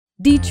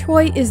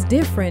Detroit is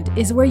Different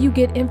is where you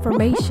get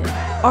information,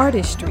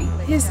 artistry,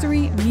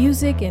 history,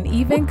 music, and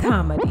even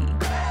comedy.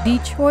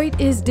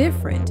 Detroit is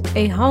Different,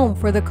 a home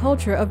for the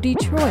culture of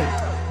Detroit.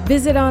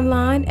 Visit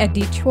online at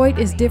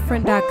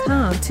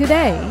DetroitisDifferent.com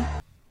today.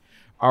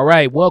 All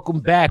right, welcome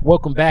back.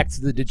 Welcome back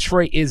to the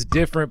Detroit is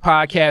Different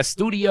podcast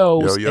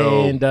studios.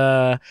 Yo. And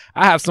I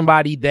have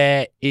somebody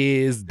that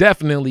is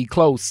definitely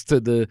close to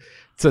the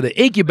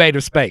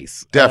incubator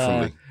space.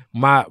 Definitely.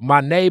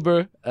 My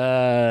neighbor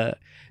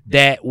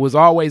that was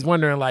always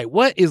wondering, like,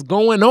 what is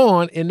going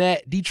on in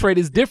that Detroit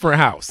is Different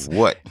house?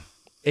 What?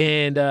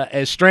 And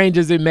as strange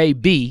as it may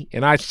be,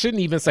 and I shouldn't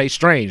even say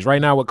strange,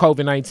 right now with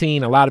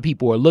COVID-19, a lot of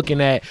people are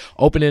looking at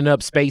opening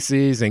up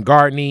spaces and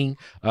gardening.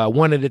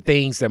 One of the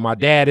things that my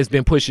dad has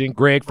been pushing,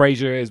 Greg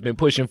Frazier has been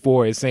pushing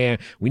for, is saying,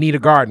 we need a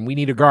garden, we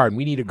need a garden,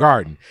 we need a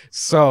garden.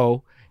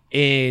 So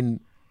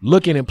in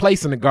looking and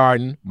placing the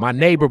garden, my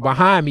neighbor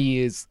behind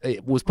me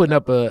was putting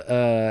up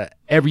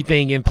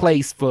everything in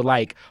place for,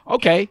 like,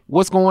 okay,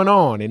 what's going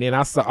on? And then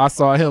I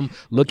saw him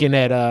looking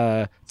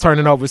at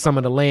turning over some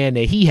of the land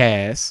that he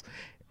has.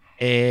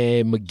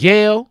 And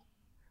Miguel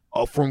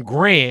from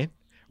Grand,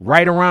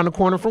 right around the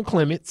corner from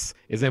Clements,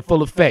 is in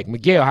full effect.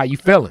 Miguel, how you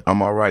feeling?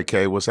 I'm all right,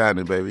 Kay. What's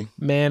happening, baby?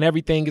 Man,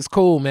 everything is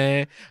cool,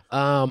 man.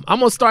 I'm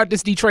going to start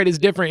this Detroit is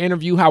Different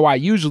interview how I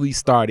usually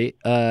start it.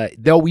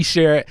 Though we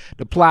share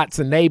the plots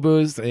and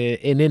neighbors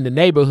and in the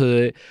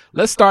neighborhood,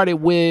 let's start it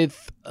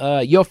with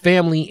your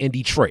family in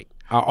Detroit.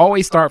 I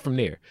always start from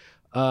there.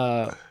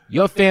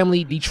 Your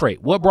family, Detroit.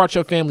 What brought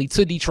your family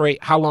to Detroit?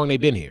 How long they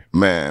been here?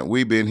 Man,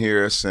 we've been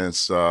here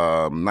since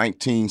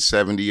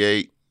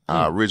 1978.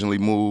 I originally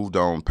moved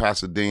on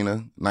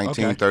Pasadena,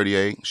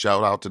 1938. Okay.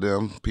 Shout out to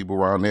them, people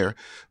around there.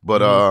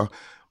 But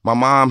my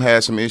mom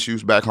had some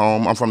issues back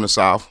home. I'm from the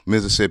South,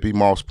 Mississippi,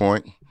 Moss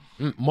Point.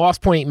 Moss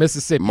Point,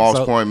 Mississippi.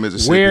 Point,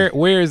 Mississippi.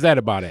 Where is that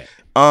about at?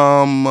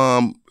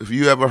 If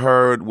you ever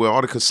heard where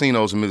all the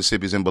casinos in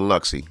Mississippi is in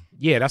Biloxi.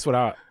 Yeah, that's what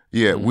I...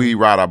 Yeah, we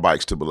ride our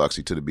bikes to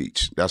Biloxi, to the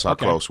beach. That's how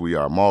close we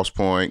are. Moss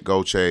Point,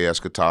 Goche,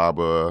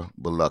 Escataba,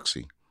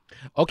 Biloxi.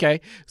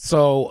 Okay.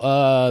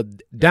 So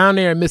down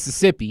there in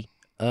Mississippi,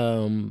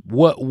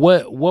 what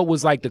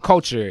was like the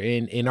culture,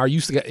 and are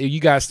you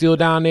guys still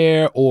down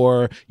there,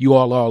 or you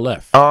all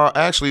left?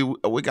 Actually,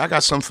 I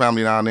got some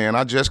family down there, and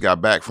I just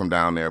got back from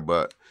down there.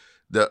 But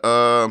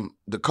the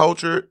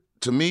culture,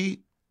 to me,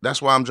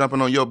 that's why I'm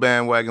jumping on your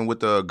bandwagon with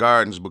the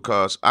gardens,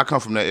 because I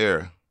come from that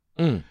era.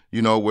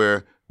 You know,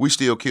 where we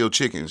still kill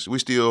chickens. We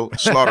still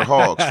slaughter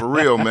hogs, for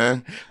real,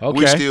 man. Okay.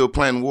 We still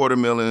plant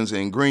watermelons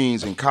and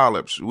greens and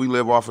collards. We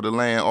live off of the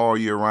land all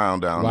year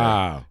round down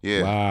there.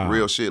 Yeah, wow.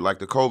 Real shit. Like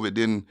the COVID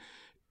didn't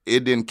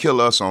kill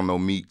us on no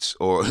meats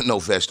or no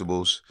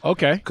vegetables.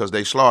 Okay. Because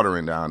they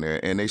slaughtering down there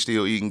and they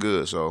still eating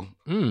good, so.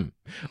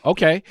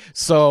 Okay.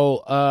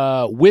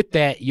 So with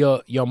that,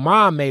 your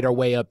mom made her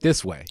way up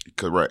this way.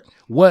 Correct.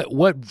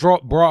 What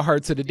brought her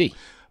to the D?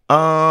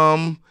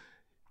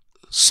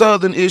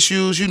 Southern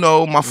issues, you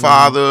know, my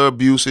father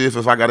abusive,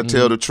 if I got to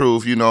tell the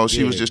truth, you know,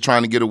 she was just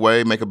trying to get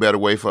away, make a better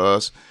way for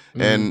us.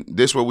 And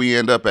this where we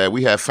end up at.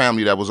 We had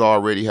family that was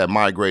already had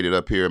migrated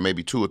up here,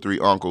 maybe 2 or 3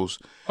 uncles.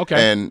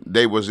 Okay. And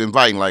they was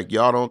inviting, like,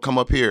 y'all don't come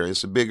up here.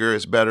 It's bigger,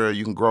 it's better,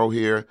 you can grow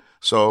here.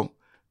 So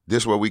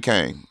this where we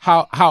came.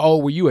 How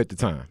old were you at the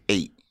time?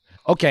 8.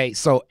 Okay,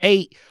 so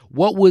 8.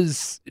 What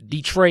was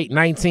Detroit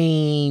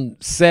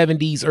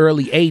 1970s,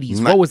 early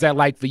 80s? What was that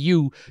like for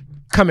you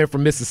coming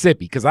from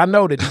Mississippi? Because I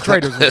know the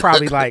Detroiters were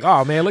probably like,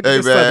 oh, man, look at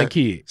this Southern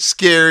kid.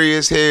 Scary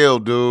as hell,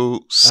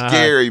 dude.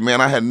 Scary,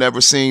 man. I had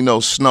never seen no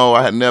snow.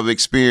 I had never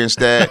experienced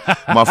that.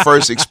 My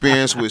first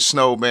experience with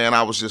snow, man,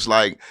 I was just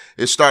like,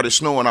 it started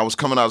snowing. I was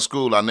coming out of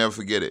school. I'll never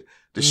forget it.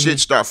 The shit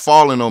started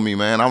falling on me,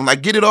 man. I'm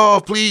like, get it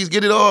off, please.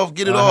 Get it off.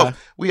 Get it off.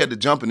 We had to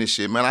jump in this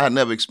shit, man. I had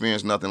never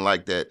experienced nothing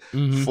like that.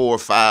 4 or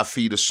 5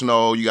 feet of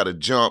snow. You got to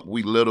jump.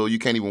 We little. You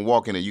can't even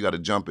walk in it. You got to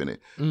jump in it.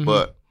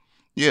 But,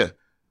 yeah.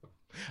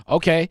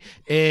 Okay.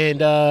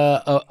 And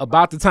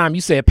about the time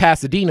you said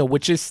Pasadena,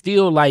 which is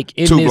still like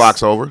in 2 this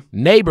blocks over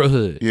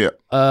neighborhood. Yeah.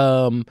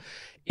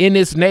 In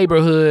this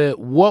neighborhood,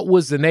 what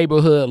was the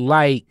neighborhood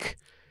like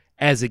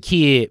as a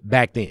kid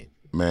back then?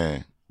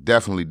 Man,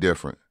 definitely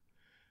different.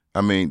 I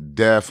mean,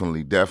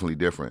 definitely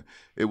different.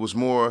 It was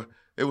more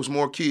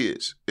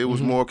kids. It was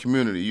more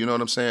community. You know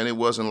what I'm saying? It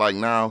wasn't like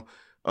now,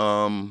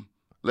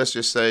 let's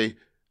just say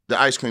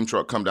the ice cream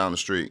truck come down the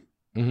street.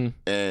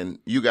 And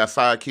you got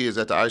 5 kids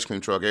at the ice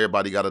cream truck.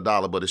 Everybody got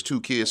 $1, but it's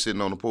 2 kids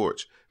sitting on the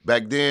porch.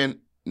 Back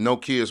then, no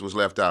kids was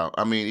left out.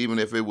 I mean, even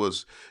if it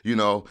was, you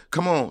know,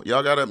 come on,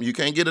 y'all you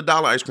can't get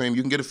 $1 ice cream.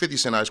 You can get a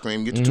 50-cent ice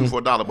cream. Get the 2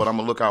 for $1, but I'm going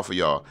to look out for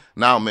y'all.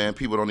 Now, man,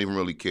 people don't even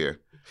really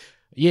care.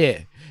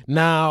 Yeah.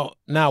 Now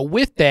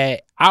with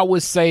that, I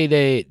would say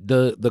that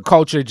the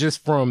culture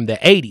just from the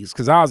 80s,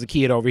 because I was a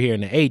kid over here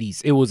in the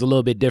 80s, it was a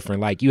little bit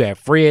different. Like you had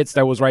Fred's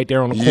that was right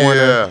there on the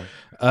corner.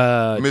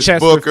 Miss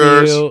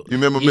Booker's. You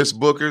remember Miss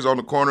Booker's on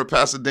the corner of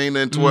Pasadena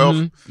and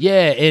 12th?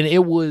 Yeah, and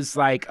it was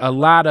like a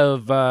lot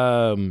of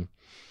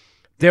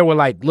there were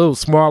like little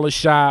smaller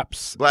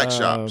shops. Black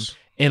shops.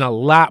 and a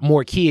lot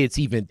more kids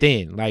even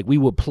then. Like we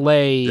would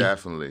play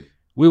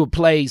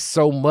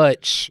so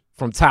much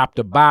from top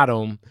to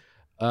bottom.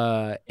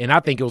 And I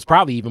think it was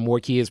probably even more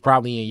kids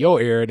probably in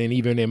your era than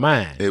even in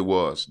mine. It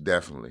was,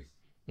 definitely.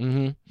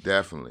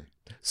 Definitely.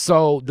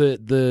 So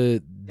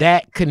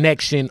that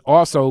connection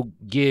also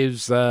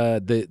gives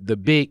the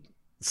big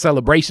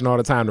celebration all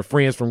the time, the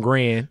Friends from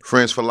Grand.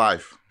 Friends for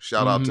Life.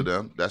 Shout out to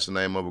them. That's the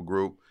name of a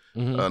group.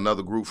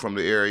 Another group from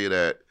the area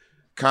that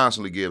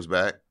constantly gives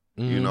back.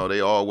 You know, they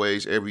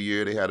always, every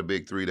year they had a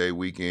big 3-day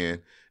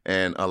weekend.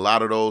 And a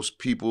lot of those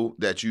people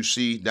that you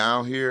see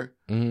down here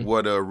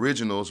were the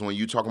originals. When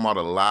you talking about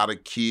a lot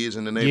of kids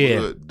in the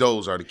neighborhood,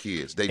 those are the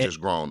kids. They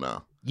just grown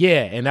now.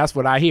 Yeah, and that's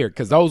what I hear,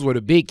 because those were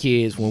the big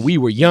kids when we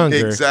were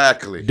younger.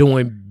 Exactly.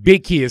 Doing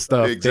big kid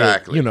stuff.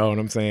 Exactly. That, you know what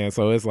I'm saying?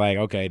 So it's like,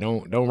 okay,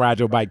 don't ride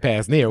your bike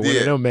past near one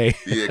of them, man.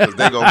 Yeah, because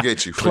they going to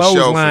get you. For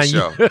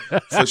sure.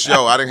 For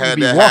sure. I done had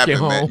that happen,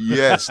 home. Man.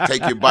 Yes,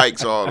 take your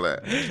bikes, all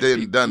that.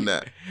 They done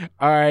that.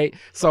 All right.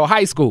 So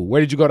high school.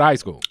 Where did you go to high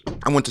school?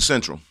 I went to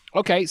Central.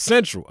 Okay,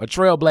 Central, a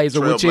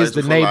trailblazer, which is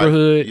the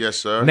neighborhood. Yes,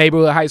 sir.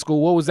 Neighborhood high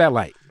school. What was that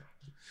like?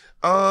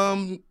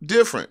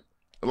 Different.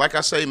 Like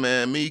I say,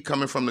 man, me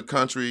coming from the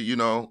country, you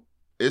know,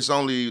 it's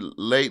only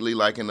lately,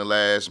 like in the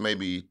last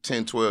maybe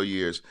 10, 12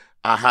 years,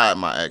 I hide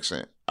my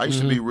accent. I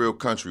used to be real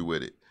country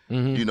with it,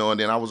 you know, and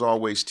then I was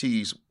always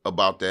teased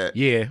about that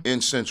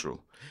in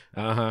Central.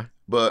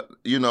 But,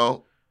 you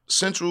know,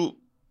 Central,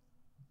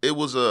 it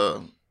was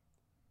I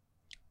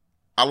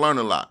learned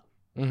a lot.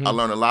 I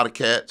learned a lot of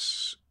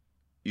cats,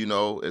 you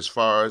know, as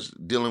far as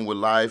dealing with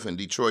life and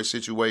Detroit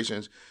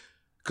situations,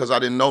 because I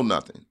didn't know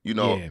nothing. You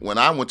know, when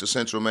I went to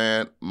Central,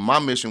 man, my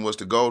mission was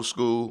to go to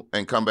school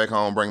and come back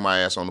home, bring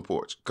my ass on the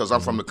porch. Because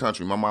I'm from the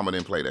country. My mama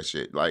didn't play that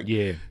shit. Like,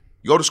 you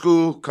go to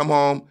school, come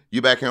home,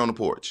 you back here on the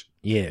porch.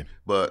 Yeah.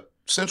 But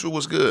Central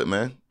was good,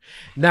 man.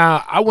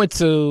 Now, I went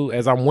to,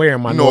 as I'm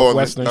wearing my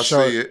Northwestern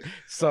shirt,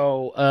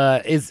 so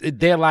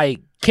they're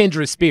like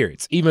kindred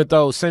spirits. Even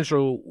though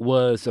Central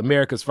was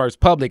America's first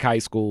public high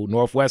school,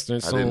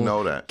 Northwestern soon I didn't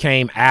know that.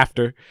 Came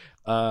after.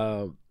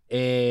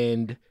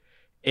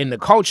 And the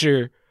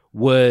culture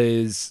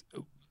was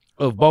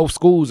of both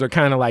schools are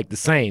kind of like the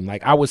same.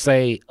 Like I would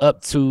say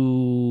up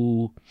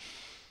to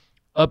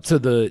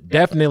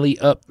definitely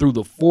up through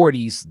the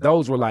 40s,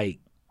 those were like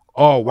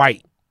all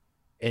white.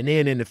 And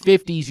then in the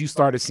 50s, you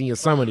started seeing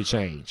some of the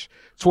change.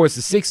 Towards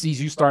the 60s,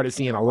 you started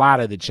seeing a lot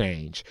of the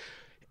change.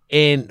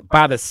 And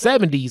by the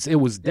 70s, it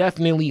was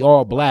definitely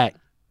all black.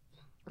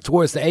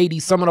 Towards the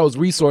 80s, some of those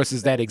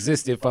resources that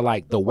existed for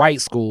like the white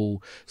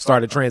school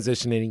started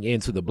transitioning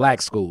into the black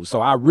school.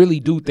 So I really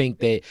do think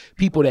that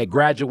people that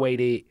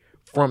graduated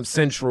from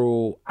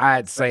Central,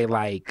 I'd say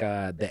like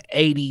the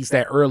 80s,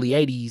 that early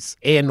 80s,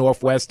 and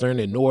Northwestern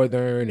and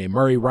Northern and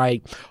Murray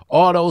Wright,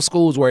 all those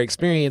schools were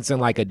experiencing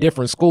like a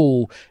different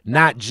school,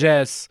 not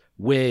just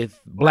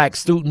with black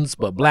students,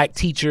 but black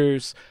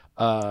teachers,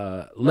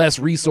 less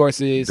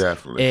resources.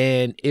 Definitely.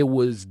 And it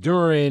was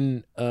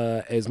during,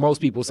 as most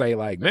people say,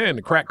 like, man,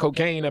 the crack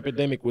cocaine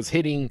epidemic was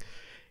hitting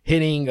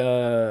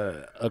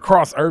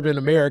across urban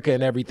America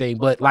and everything.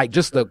 But like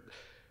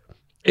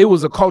it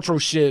was a cultural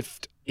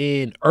shift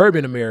in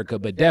urban America,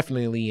 but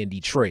definitely in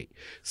Detroit.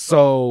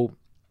 So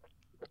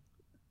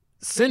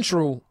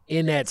Central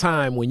in that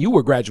time when you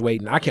were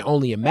graduating, I can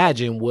only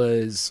imagine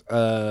was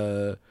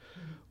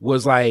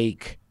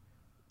like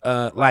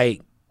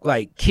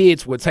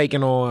kids were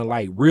taking on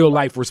like real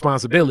life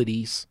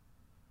responsibilities,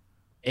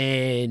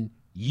 and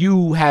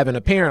you having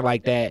a parent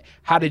like that,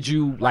 how did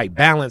you like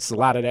balance a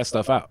lot of that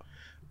stuff out?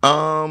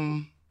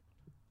 I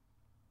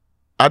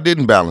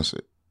didn't balance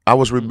it. I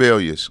was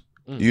rebellious.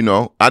 You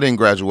know, I didn't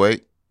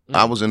graduate.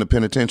 I was in the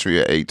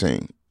penitentiary at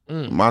 18.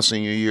 My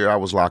senior year, I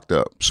was locked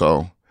up.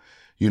 So,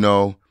 you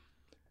know,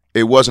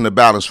 it wasn't a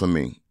balance for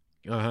me.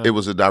 It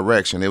was a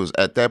direction. It was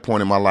at that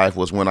point in my life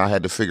was when I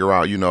had to figure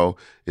out, you know,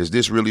 is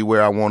this really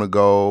where I want to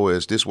go?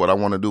 Is this what I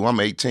want to do? I'm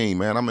 18,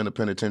 man. I'm in the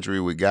penitentiary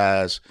with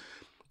guys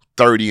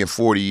 30 and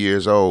 40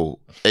 years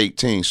old,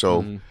 18.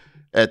 So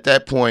at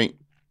that point,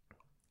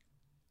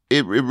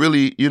 it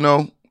really, you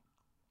know,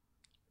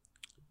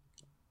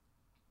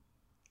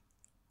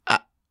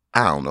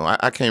 I don't know.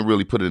 I can't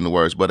really put it into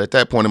words, but at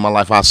that point in my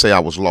life, I say I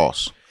was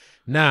lost.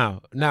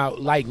 Now,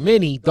 like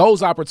many,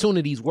 those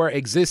opportunities were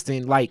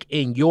existing, like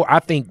in I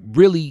think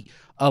really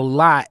a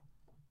lot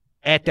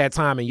at that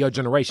time in your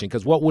generation,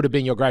 because what would have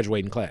been your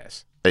graduating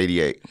class?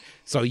 88.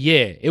 So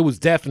yeah, it was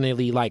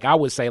definitely like, I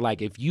would say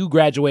like if you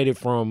graduated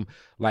from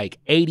like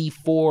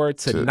 84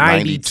 to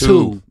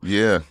 92,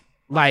 yeah,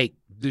 like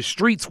the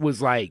streets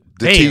was like,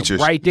 the damn,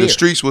 teachers right there. The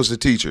streets was the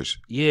teachers.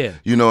 Yeah.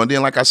 You know, and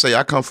then like I say,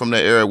 I come from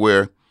that era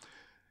where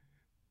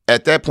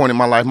at that point in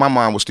my life, my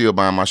mom was still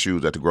buying my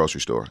shoes at the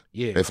grocery store.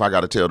 Yeah. If I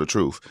got to tell the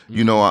truth.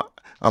 You know,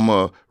 I'm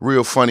a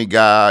real funny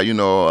guy. You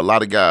know, a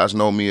lot of guys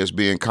know me as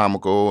being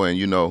comical, and,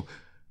 you know,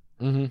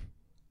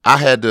 I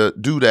had to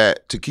do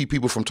that to keep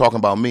people from talking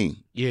about me.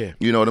 Yeah.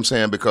 You know what I'm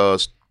saying?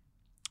 Because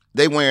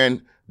they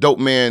wearing dope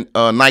man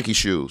Nike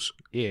shoes.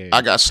 Yeah.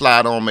 I got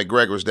slide on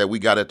McGregor's that we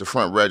got at the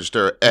front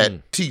register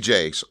at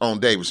TJ's on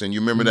Davidson. You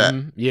remember that?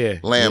 Yeah.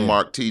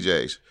 Landmark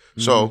TJ's.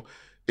 So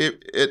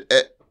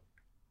it's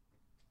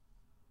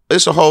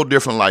a whole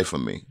different life for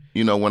me.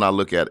 When I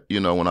look at it,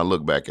 when I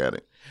look back at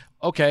it.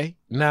 Okay.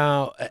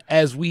 Now,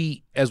 as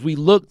we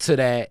look to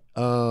that,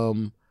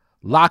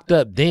 Locked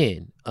Up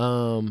then,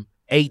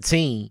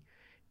 18,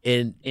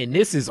 and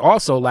this is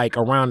also like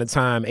around the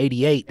time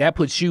 88. That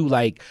puts you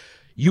like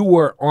you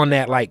were on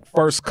that like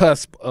first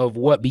cusp of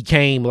what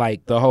became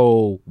like the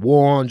whole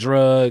war on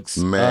drugs,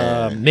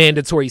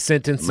 mandatory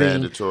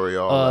sentencing,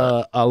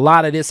 all a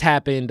lot of this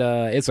happened.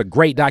 It's a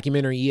great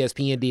documentary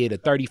ESPN did, a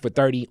 30 for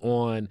 30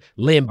 on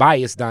Len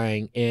Bias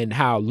dying and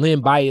how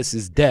Len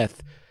Bias's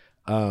death.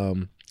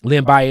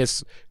 Len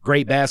Bias,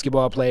 great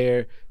basketball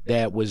player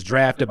that was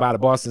drafted by the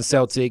Boston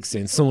Celtics,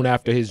 and soon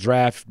after his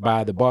draft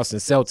by the Boston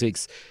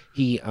Celtics,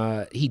 he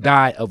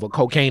died of a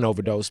cocaine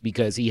overdose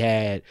because he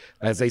had,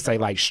 as they say,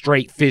 like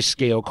straight fish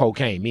scale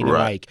cocaine, meaning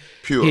like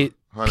pure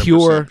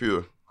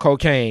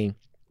cocaine.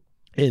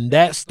 And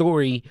that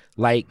story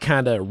like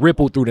kind of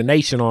rippled through the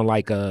nation on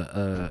like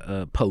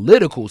a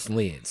political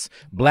lens,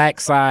 black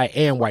side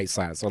and white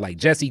side. So like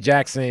Jesse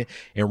Jackson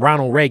and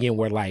Ronald Reagan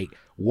were like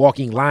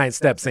walking line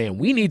steps saying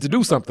we need to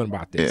do something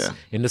about this. Yeah.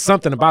 And the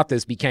something about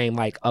this became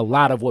like a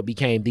lot of what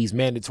became these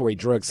mandatory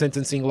drug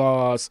sentencing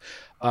laws,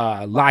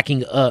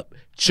 locking up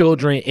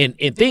children,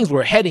 and things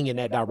were heading in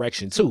that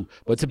direction too.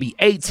 But to be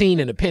 18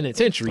 in the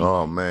penitentiary,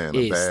 oh man,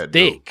 is bad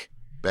thick.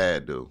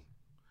 Bad dude.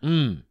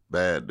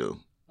 Bad dude.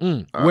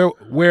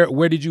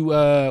 Where did you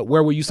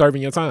where were you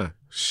serving your time?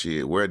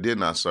 Shit, where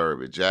didn't I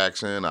serve it?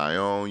 Jackson,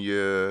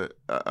 Ionia,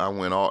 I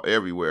went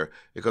everywhere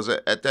because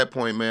at that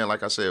point, man,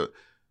 like I said,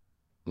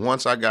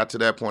 once I got to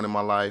that point in my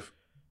life,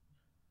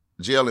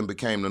 jailing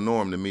became the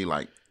norm to me.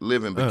 Like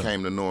living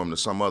became the norm to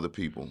some other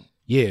people.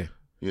 Yeah,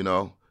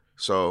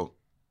 so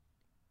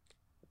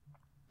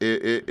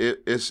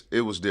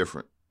it was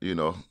different.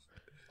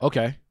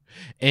 Okay.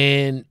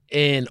 And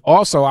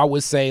also I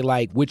would say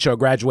like with your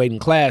graduating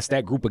class,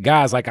 that group of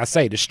guys, like I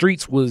say,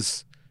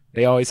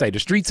 they always say the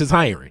streets is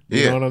hiring.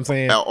 You know what I'm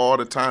saying? All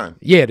the time.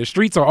 Yeah, the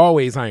streets are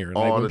always hiring.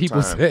 All like when the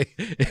people time. Say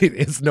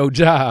it's no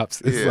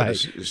jobs, it's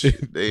like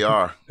they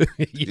are.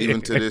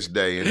 Even to this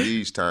day in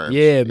these terms.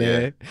 Yeah,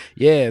 man.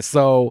 Yeah.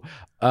 So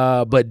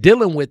but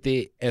dealing with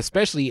it,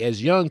 especially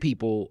as young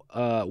people,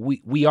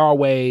 we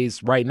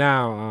always right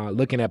now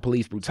looking at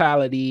police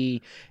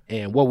brutality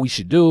and what we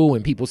should do,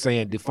 and people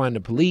saying defund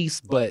the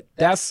police, but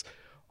that's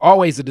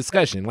always a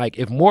discussion. Like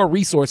if more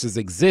resources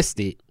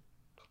existed,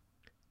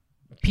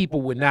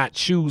 people would not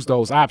choose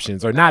those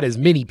options, or not as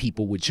many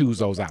people would choose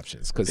those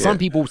options, because some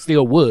people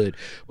still would,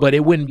 but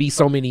it wouldn't be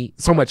so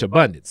much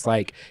abundance.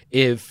 Like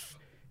if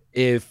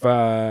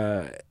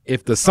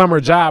the summer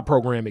job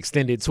program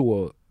extended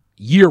to a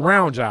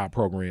year-round job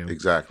program,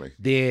 exactly,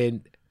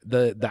 then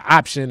the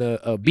option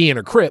of being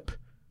a Crip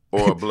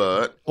or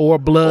blood or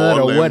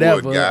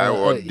whatever guy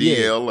or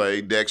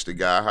DLA Dexter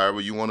guy, however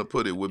you want to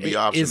put it, would be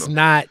optional. It's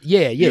not.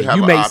 You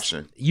have an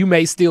option. You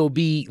may still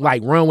be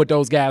like run with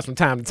those guys from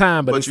time to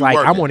time, but it's like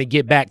working. I want to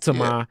get back to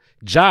my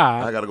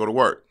job. I got to go to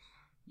work.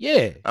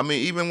 Yeah, I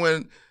mean, even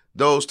when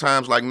those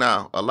times like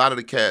now, a lot of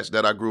the cats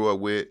that I grew up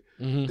with,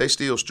 they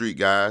still street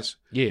guys.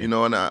 Yeah, and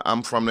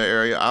I'm from the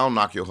area. I don't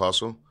knock your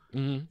hustle.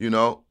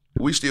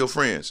 We still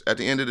friends. At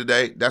the end of the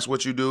day, that's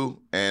what you do,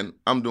 and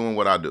I'm doing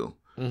what I do.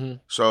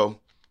 So,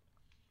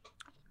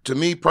 to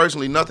me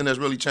personally, nothing has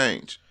really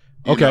changed.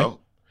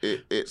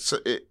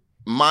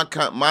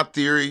 My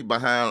theory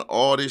behind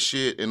all this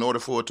shit, in order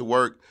for it to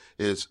work,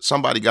 is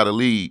somebody got to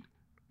lead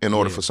in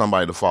order for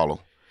somebody to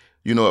follow.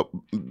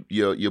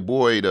 Your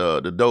boy,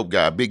 the dope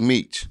guy, Big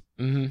Meech.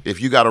 If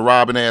you got a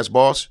robbing ass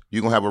boss,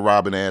 you're gonna have a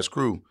robbing ass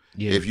crew.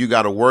 Yeah. If you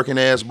got a working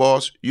ass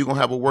boss, you're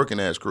gonna have a working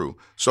ass crew.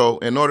 So,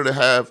 in order to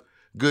have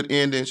good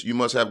endings, you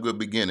must have good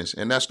beginnings,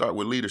 and that start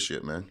with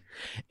leadership, man.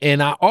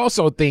 And I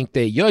also think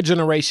that your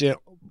generation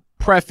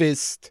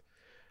prefaced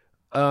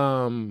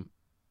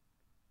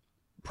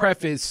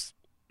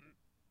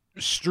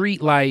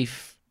street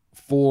life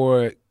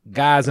for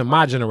guys in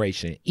my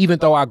generation. Even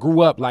though I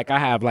grew up like I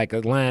have like a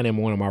line in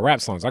one of my rap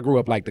songs, I grew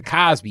up like the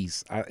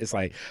Cosbys.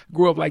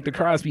 Grew up like the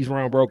Cosbys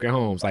around broken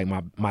homes. Like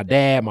my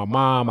dad, my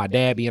mom, my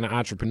dad being an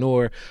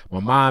entrepreneur, my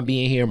mom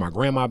being here, my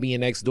grandma being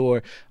next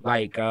door.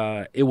 Like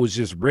it was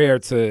just rare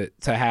to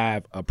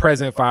have a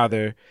present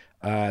father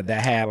that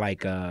had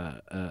like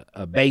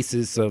a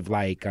basis of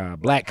like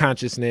black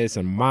consciousness,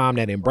 and mom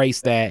that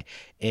embraced that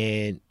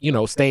and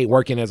stayed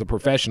working as a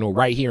professional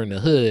right here in the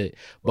hood.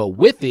 But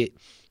with it,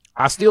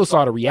 I still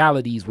saw the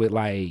realities with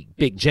like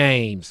Big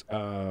James,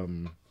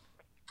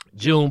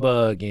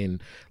 Junebug,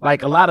 and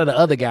like a lot of the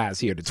other guys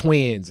here, the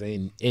Twins,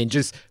 and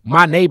just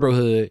my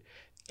neighborhood.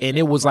 And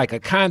it was like a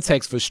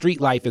context for street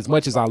life. As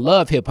much as I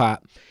love hip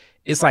hop,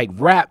 it's like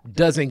rap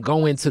doesn't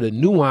go into the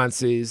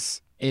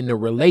nuances in the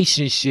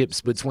relationships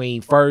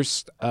between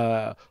first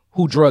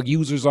who drug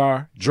users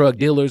are, drug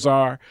dealers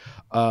are,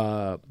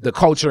 the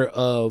culture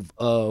of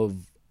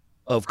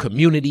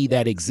community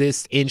that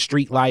exists in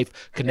street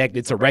life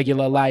connected to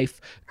regular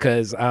life.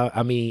 Because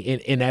I mean,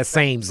 in that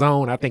same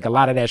zone, I think a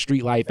lot of that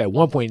street life at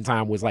one point in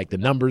time was like the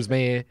numbers,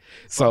 man.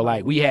 So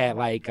like we had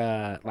like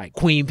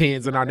Queen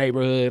Pins in our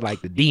neighborhood,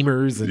 like the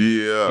Deemers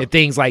and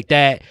things like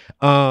that.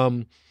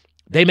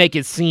 They make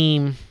it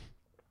seem,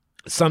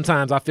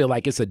 sometimes I feel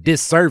like it's a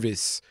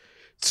disservice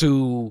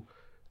to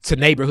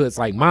neighborhoods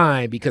like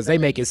mine, because they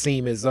make it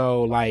seem as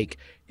though like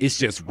it's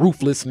just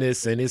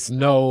ruthlessness and it's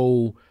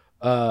no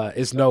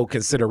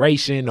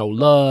consideration, no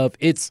love.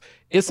 It's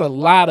a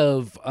lot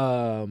of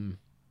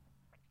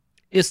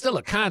it's still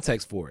a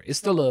context for it. It's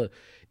still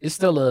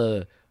it's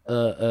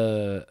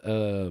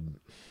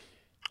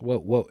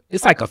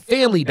like a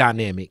family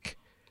dynamic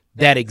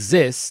that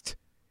exists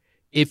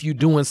if you're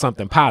doing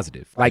something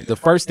positive. Like the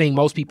first thing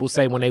most people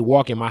say when they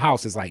walk in my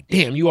house is like,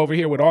 damn, you over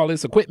here with all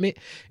this equipment?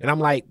 And I'm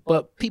like,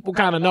 but people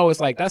kind of know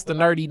it's like, that's the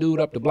nerdy dude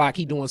up the block.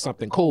 He doing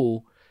something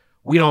cool.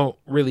 We don't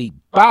really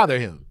bother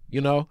him, you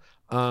know?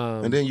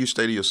 And then you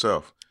stay to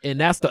yourself. And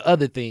that's the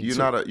other thing. You're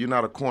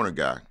not a corner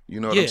guy.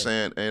 You know what I'm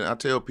saying? And I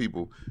tell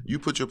people, you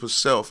put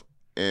yourself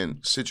in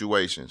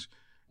situations.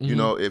 You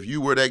know, if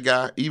you were that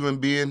guy, even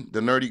being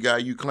the nerdy guy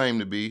you claim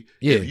to be,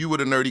 if you were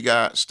the nerdy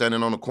guy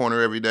standing on the corner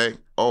every day,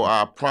 oh,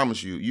 I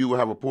promise you will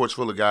have a porch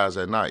full of guys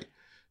at night.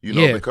 You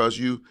know, because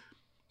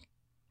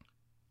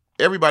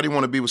everybody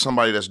want to be with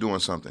somebody that's doing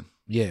something.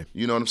 Yeah.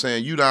 You know what I'm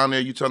saying? You down there,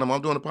 you tell them,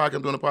 I'm doing a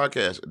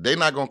podcast. They're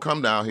not going to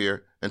come down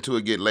here until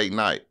it get late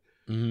night.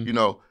 You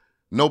know,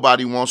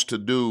 nobody wants to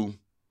do.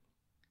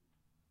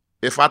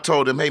 If I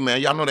told them, hey, man,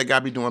 y'all know that guy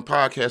be doing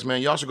podcasts,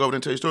 man, y'all should go over there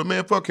and tell your story.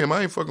 Man, fuck him.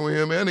 I ain't fucking with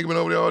him, man. That nigga been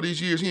over there all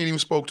these years. He ain't even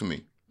spoke to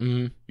me.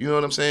 You know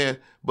what I'm saying?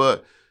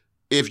 But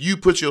if you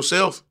put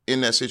yourself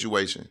in that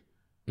situation,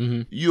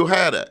 you'll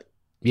have that.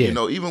 Yeah. You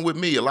know, even with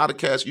me, a lot of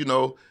cats, you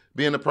know,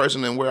 being the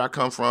person and where I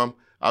come from,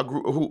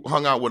 who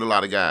hung out with a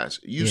lot of guys.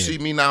 You see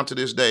me now to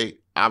this day,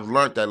 I've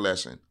learned that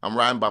lesson. I'm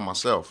riding by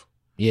myself.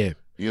 Yeah.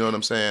 You know what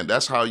I'm saying?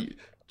 That's how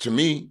to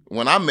me,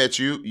 when I met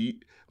you,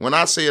 when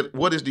I said,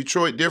 what is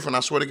Detroit different? I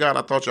swear to God,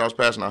 I thought y'all was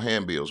passing out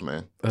handbills,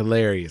 man.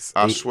 Hilarious.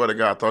 I swear to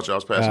God, I thought y'all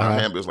was passing out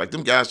handbills. Like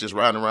them guys just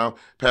riding around,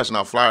 passing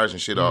out flyers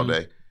and shit all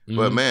day.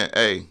 But man,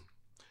 hey,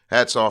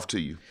 hats off to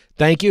you.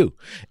 Thank you.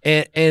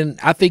 And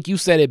I think you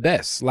said it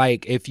best.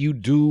 Like if you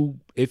do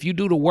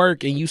the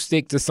work and you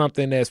stick to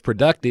something that's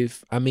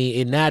productive, I mean,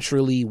 it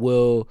naturally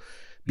will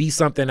be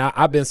something.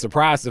 I've been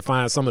surprised to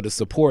find some of the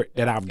support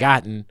that I've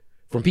gotten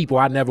from people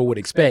I never would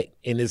expect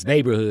in this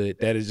neighborhood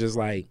that is just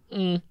like,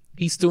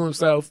 he's to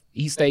himself,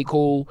 he stay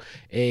cool,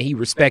 and he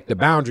respect the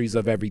boundaries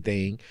of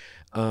everything,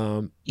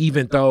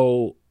 even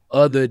though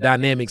other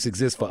dynamics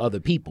exist for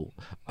other people.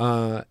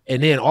 And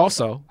then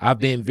also, I've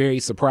been very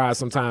surprised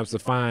sometimes to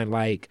find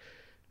like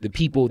the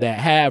people that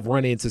have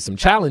run into some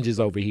challenges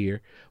over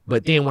here,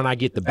 but then when I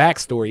get the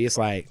backstory, it's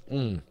like,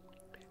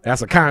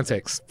 that's a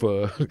context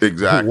for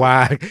exactly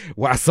why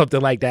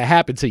something like that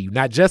happened to you.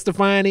 Not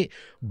justifying it,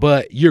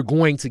 but you're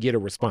going to get a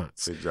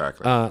response.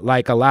 Exactly.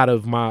 Like a lot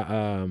of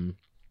the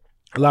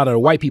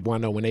white people I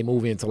know, when they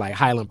move into like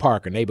Highland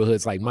Park or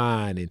neighborhoods like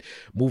mine and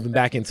moving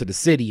back into the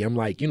city, I'm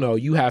like, you know,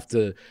 you have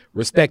to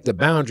respect the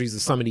boundaries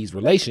of some of these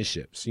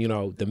relationships. You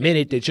know, the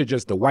minute that you're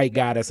just the white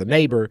guy that's a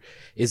neighbor,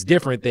 it's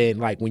different than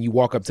like when you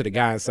walk up to the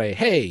guy and say,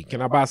 hey,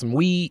 can I buy some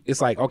weed?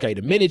 It's like, okay,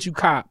 the minute you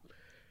cop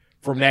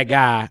from that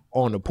guy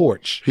on the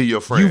porch, he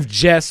your friend. You've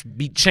just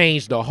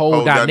changed the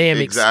whole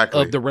dynamics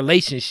of the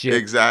relationship.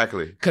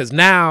 Exactly. Because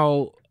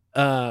now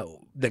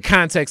the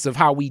context of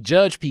how we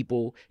judge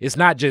people, it's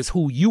not just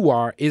who you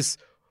are. It's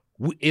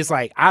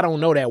like, I don't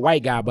know that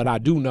white guy, but I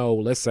do know,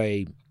 let's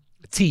say,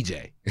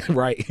 TJ,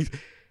 right?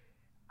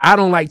 I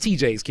don't like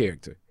TJ's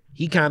character.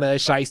 He kind of a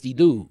shiesty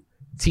dude.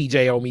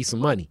 TJ owe me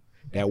some money.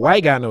 That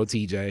white guy know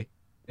TJ.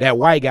 That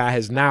white guy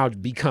has now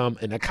become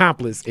an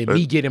accomplice in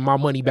me getting my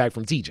money back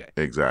from TJ.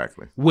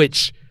 Exactly.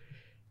 Which,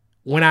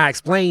 when I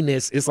explain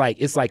this, it's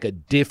like a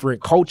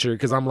different culture,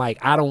 because I'm like,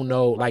 I don't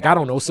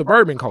know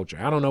suburban culture.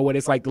 I don't know what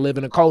it's like to live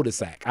in a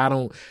cul-de-sac. I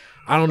don't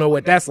know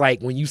what that's like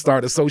when you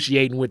start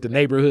associating with the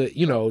neighborhood,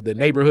 you know, the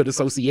neighborhood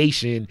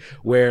association,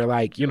 where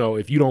like, you know,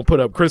 if you don't put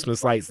up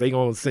Christmas lights, they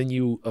gonna send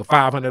you a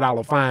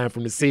 $500 fine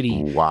from the city.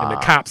 Wow. And the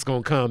cops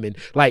gonna come and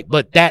like,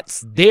 but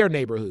that's their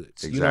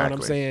neighborhoods. Exactly. You know what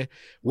I'm saying?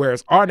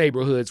 Whereas our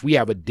neighborhoods, we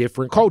have a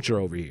different culture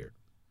over here.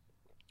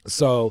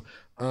 So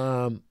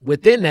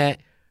within that,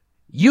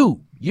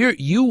 you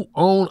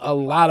own a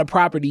lot of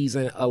properties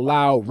and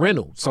allow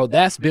rental. So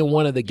that's been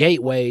one of the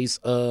gateways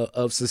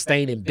of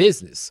sustaining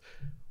business.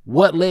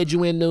 What led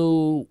you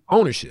into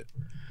ownership?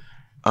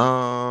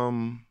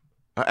 An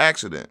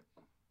accident.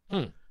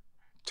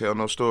 Tell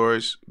no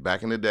stories.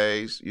 Back in the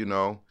days, you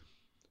know,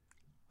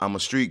 I'm a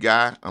street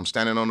guy. I'm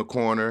standing on the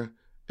corner.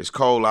 It's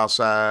cold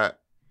outside.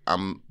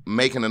 I'm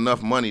making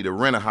enough money to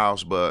rent a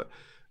house, but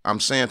I'm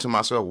saying to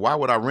myself, why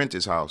would I rent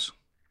this house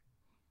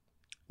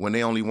when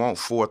they only want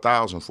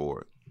 $4,000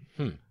 for it?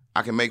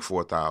 I can make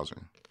 $4,000,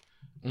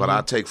 but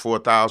I take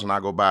 $4,000. I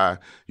go buy,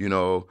 you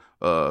know,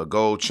 a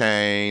gold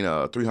chain,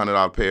 a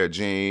 $300 pair of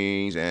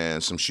jeans,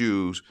 and some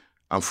shoes.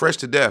 I'm fresh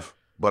to death,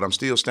 but I'm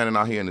still standing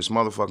out here in this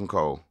motherfucking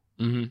cold.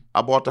 Mm-hmm.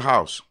 I bought the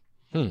house.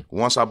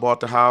 Once I bought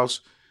the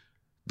house,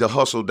 the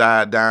hustle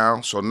died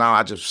down. So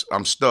now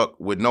I'm stuck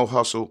with no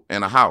hustle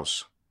and a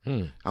house.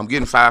 I'm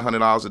getting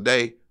 $500 a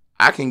day.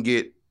 I can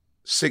get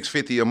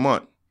 $650 a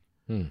month.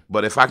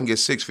 But if I can get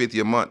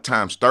 $650 a month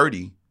times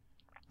 30,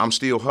 I'm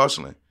still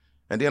hustling.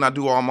 And then I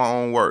do all my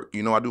own work.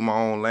 You know, I do my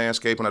own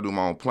landscaping, I do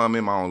my own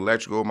plumbing, my own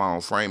electrical, my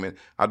own framing.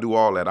 I do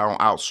all that. I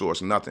don't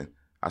outsource nothing.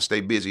 I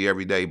stay busy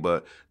every day,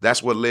 but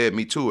that's what led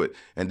me to it.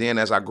 And then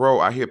as I grow,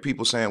 I hear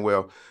people saying,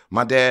 well,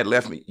 my dad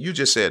left me. You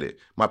just said it.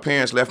 My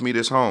parents left me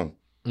this home.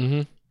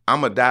 I'm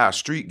going to die a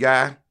street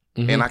guy,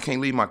 and I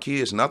can't leave my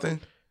kids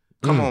nothing?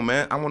 Come on,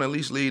 man. I want to at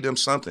least leave them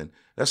something.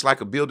 That's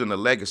like building a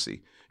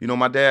legacy. You know,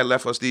 my dad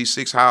left us these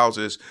 6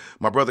 houses.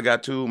 My brother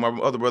got 2. My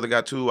other brother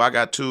got 2. I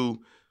got 2.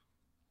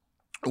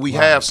 We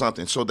have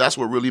something. So that's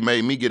what really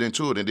made me get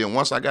into it. And then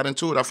once I got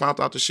into it, I found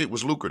out the shit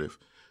was lucrative.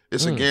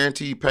 It's a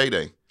guaranteed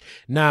payday.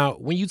 Now,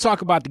 when you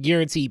talk about the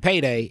guaranteed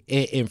payday,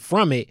 and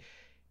from it,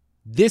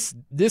 this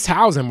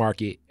housing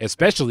market,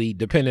 especially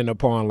depending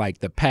upon like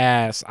the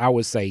past, I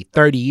would say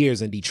 30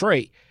 years in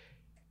Detroit,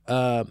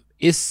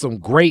 it's some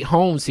great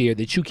homes here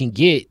that you can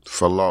get.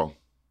 For low.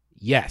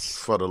 Yes.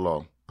 For the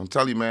low. I'm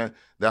telling you, man,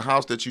 that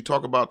house that you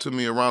talk about to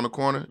me around the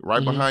corner,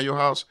 right behind your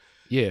house,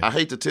 I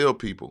hate to tell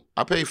people,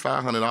 I paid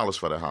 $500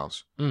 for the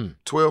house.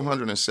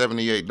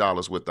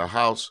 $1,278 with the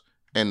house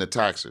and the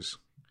taxes.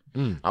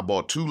 I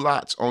bought 2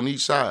 lots on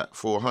each side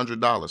for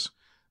 $100.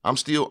 I'm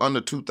still under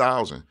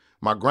 $2,000.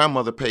 My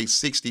grandmother paid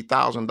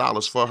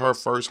 $60,000 for her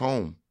first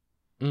home.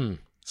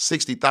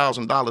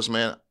 $60,000,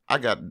 man. I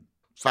got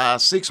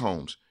 5, 6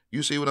 homes.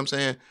 You see what I'm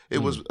saying? It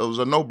was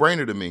a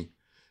no-brainer to me.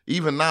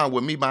 Even now,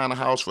 with me buying a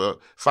house for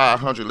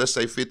 $500, let's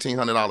say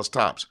 $1,500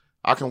 tops,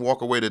 I can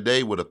walk away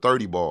today with a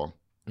 30 ball.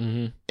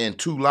 And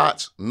 2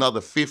 lots, another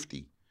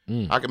 50.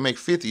 I can make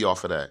 50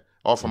 off of that,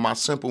 off of my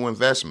simple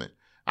investment.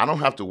 I don't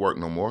have to work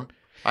no more.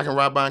 I can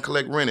ride by and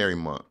collect rent every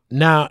month.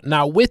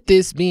 Now, with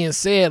this being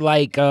said,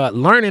 like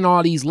learning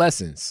all these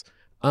lessons,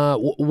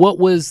 what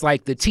was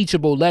like the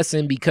teachable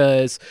lesson?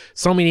 Because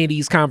so many of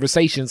these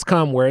conversations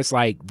come where it's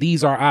like,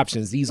 these are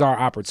options, these are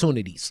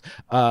opportunities.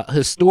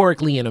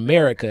 Historically in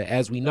America,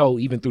 as we know,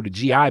 even through the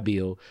GI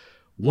Bill,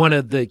 one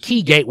of the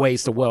key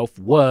gateways to wealth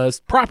was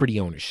property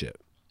ownership.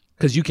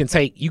 Because you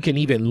can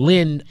even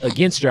lend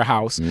against your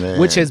house,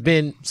 which has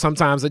been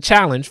sometimes a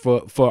challenge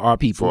for our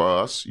people. For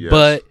us, yes.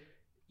 But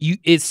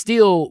it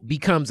still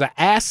becomes an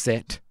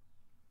asset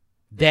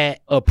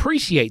that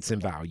appreciates in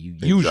value,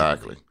 usually.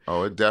 Exactly.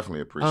 Oh, it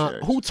definitely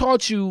appreciates. Who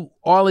taught you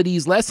all of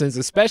these lessons,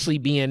 especially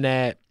being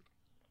that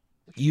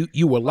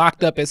you were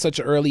locked up at such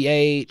an early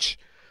age,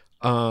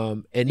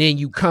 and then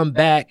you come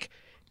back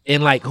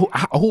and like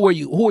who are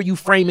you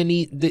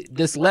framing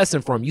this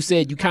lesson from? You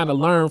said you kind of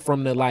learned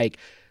from the like,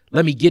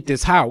 let me get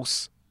this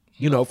house,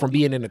 you know, from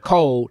being in the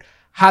cold.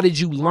 How did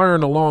you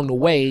learn along the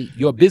way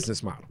your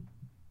business model?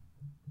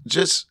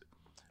 Just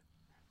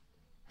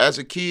as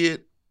a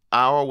kid,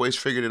 I always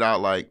figured it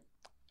out like,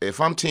 if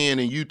I'm 10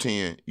 and you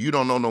 10, you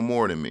don't know no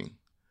more than me.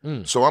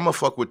 So I'm going to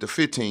fuck with the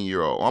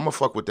 15-year-old. I'm going to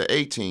fuck with the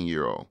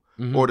 18-year-old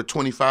or the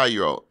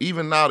 25-year-old.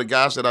 Even now, the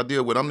guys that I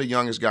deal with, I'm the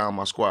youngest guy on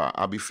my squad.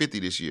 I'll be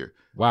 50 this year.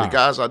 Wow. The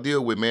guys I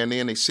deal with, man,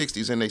 they're in their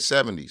 60s and their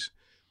 70s.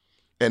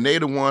 And they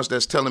the ones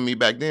that's telling me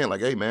back then,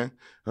 like, hey, man,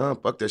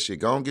 fuck that shit.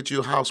 Go and get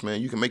you a house,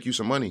 man. You can make you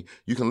some money.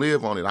 You can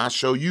live on it. I'll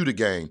show you the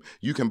game.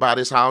 You can buy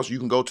this house. You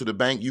can go to the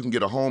bank. You can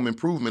get a home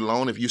improvement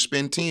loan. If you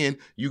spend 10,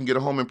 you can get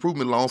a home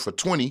improvement loan for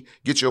 20,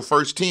 get your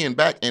first 10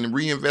 back and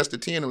reinvest the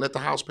 10 and let the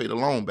house pay the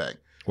loan back.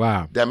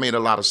 Wow. That made a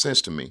lot of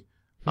sense to me.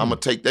 I'm going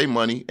to take their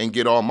money and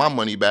get all my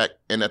money back.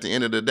 And at the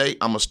end of the day,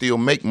 I'm going to still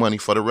make money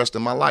for the rest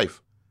of my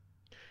life.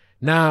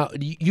 Now,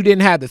 you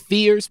didn't have the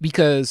fears,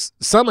 because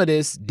some of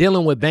this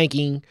dealing with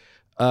banking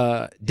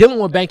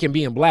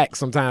being black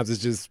sometimes is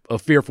just a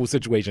fearful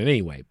situation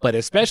anyway. But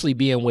especially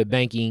being with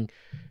banking,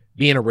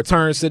 being a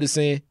return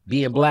citizen,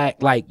 being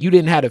black, like you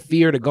didn't have the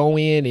fear to go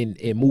in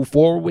and move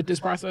forward with this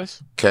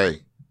process?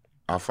 Okay.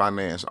 I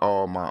finance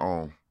all my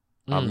own.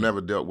 I've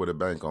never dealt with a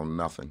bank on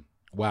nothing.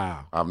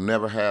 Wow. I've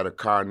never had a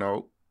car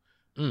note.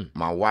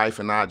 My wife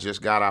and I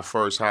just got our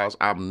first house.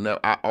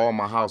 All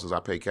my houses I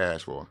pay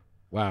cash for.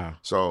 Wow.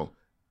 So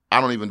I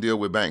don't even deal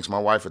with banks. My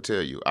wife will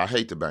tell you, I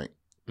hate the bank.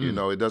 You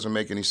know, it doesn't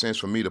make any sense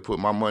for me to put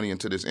my money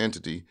into this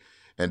entity,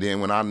 and then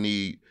when I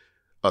need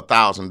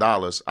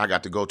 $1,000, I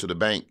got to go to the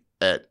bank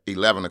at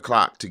 11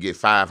 o'clock to get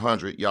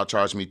 $500. Y'all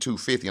charge me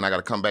 $250, and I got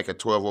to come back at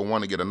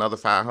 12:01 to get another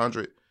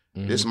 $500.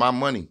 This is my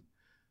money.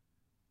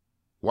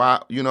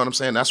 Why? You know what I'm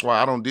saying? That's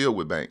why I don't deal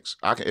with banks.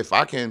 If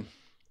I can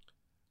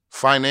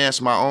finance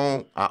my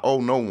own, I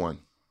owe no one.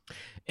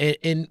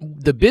 And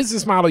the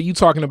business model you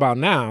talking about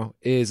now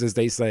is, as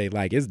they say,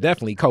 like, it's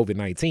definitely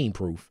COVID-19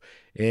 proof.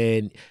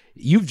 And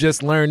you've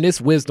just learned this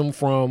wisdom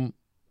from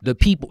the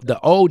people, the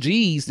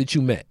OGs that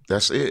you met.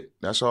 That's it.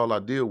 That's all I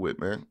deal with,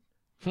 man.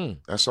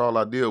 That's all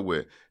I deal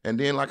with. And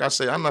then, like I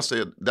say, I'm not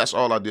saying that's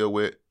all I deal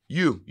with.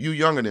 You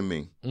younger than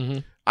me.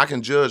 I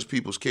can judge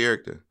people's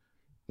character.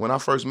 when I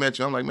first met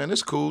you, I'm like, man,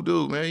 this cool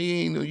dude, man.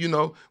 He ain't, you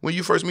know, when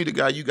you first meet a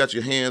guy, you got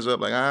your hands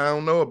up like, I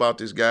don't know about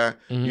this guy.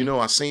 You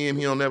know, I see him,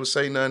 he don't never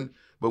say nothing.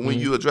 But when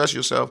you address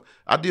yourself,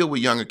 I deal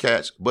with younger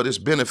cats, but it's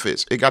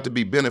benefits. It got to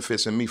be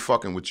benefits in me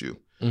fucking with you.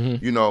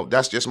 You know,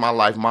 that's just my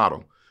life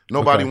motto.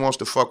 Nobody wants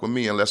to fuck with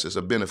me unless it's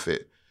a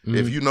benefit.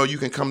 If you know you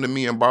can come to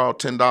me and borrow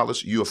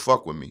 $10, you'll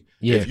fuck with me.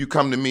 Yeah. If you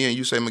come to me and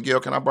you say, Miguel,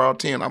 can I borrow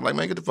 10? I'm like,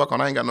 man, get the fuck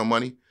on. I ain't got no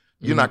money.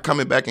 You're not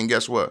coming back, and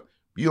guess what?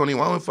 You don't even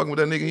want to fuck with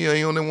that nigga. He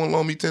don't even want to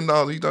loan me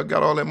 $10. He done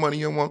got all that money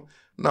you want.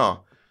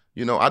 No.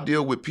 You know, I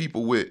deal with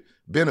people with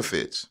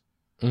benefits.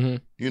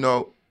 You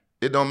know,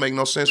 it don't make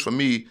no sense for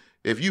me.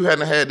 If you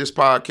hadn't had this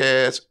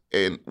podcast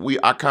and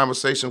our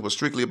conversation was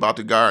strictly about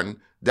the garden,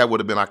 that would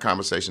have been our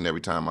conversation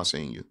every time I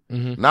seen you.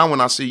 Now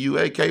when I see you,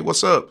 hey, K,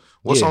 what's up?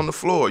 What's on the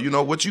floor? You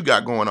know, what you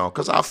got going on?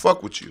 Because I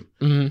fuck with you.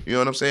 You know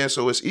what I'm saying?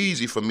 So it's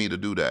easy for me to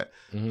do that.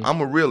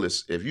 I'm a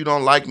realist. If you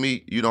don't like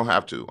me, you don't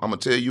have to. I'm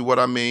going to tell you what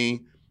I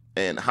mean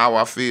and how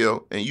I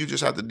feel, and you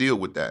just have to deal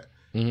with that.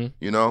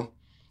 You know?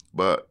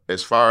 But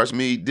as far as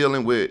me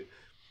dealing with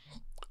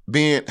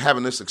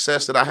having the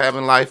success that I have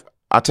in life,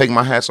 I take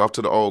my hats off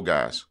to the old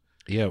guys.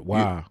 Yeah,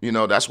 wow. You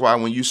know, that's why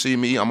when you see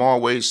me, I'm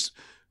working.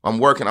 I'm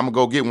going to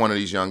go get one of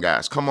these young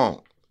guys. Come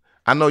on.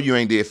 I know you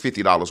ain't did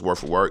 $50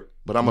 worth of work,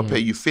 but I'm going to pay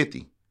you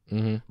 $50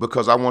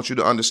 because I want you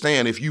to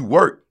understand if you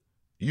work,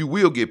 you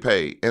will get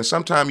paid. And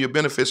sometimes your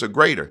benefits are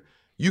greater.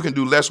 You can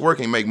do less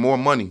work and make more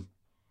money.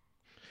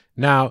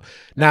 Now,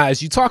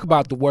 as you talk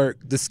about the work,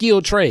 the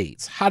skilled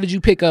trades, how did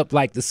you pick up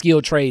like the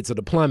skilled trades of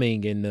the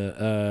plumbing and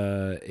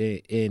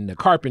the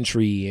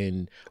carpentry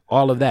and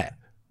all of that?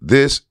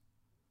 This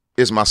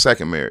is my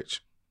second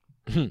marriage.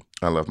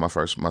 I left my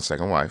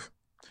second wife.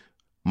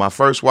 My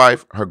first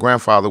wife, her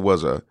grandfather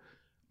was a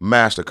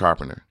master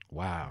carpenter.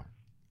 Wow.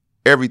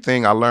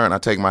 Everything I learned, I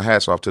take my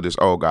hats off to this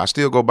old guy. I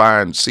still go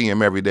by and see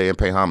him every day and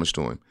pay homage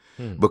to him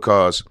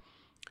because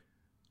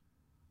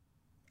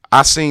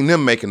I seen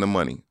them making the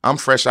money. I'm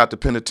fresh out the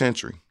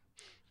penitentiary.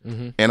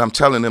 And I'm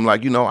telling them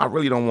like, you know, I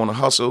really don't want to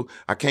hustle.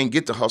 I can't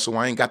get the hustle.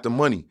 I ain't got the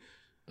money.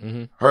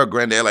 Her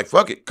granddad like,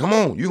 fuck it. Come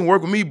on. You can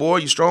work with me, boy.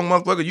 You strong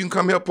motherfucker. You can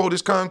come help pour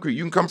this concrete.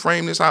 You can come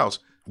frame this house.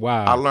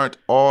 Wow. I learned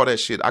all that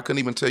shit. I couldn't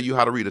even tell you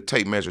how to read a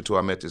tape measure till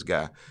I met this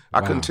guy.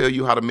 I couldn't tell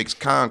you how to mix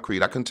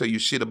concrete. I couldn't tell you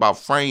shit about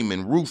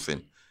framing,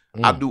 roofing.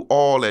 I do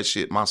all that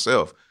shit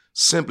myself,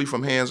 simply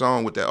from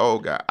hands-on with that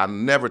old guy. I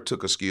never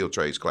took a skilled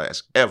trades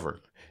class, ever.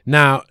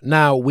 Now,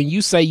 when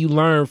you say you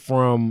learned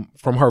from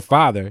her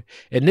father,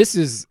 and this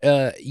is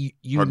her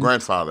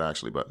grandfather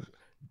actually, but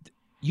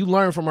you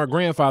learned from her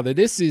grandfather.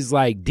 This is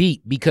like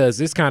deep because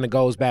this kind of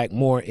goes back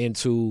more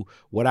into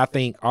what I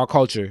think our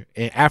culture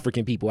and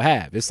African people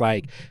have. It's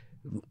like,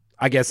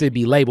 I guess it'd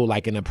be labeled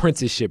like an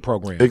apprenticeship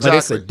program. Exactly. But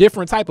it's a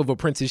different type of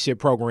apprenticeship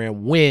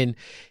program when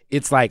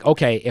it's like,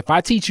 okay, if I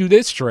teach you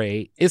this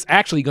trade, it's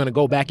actually going to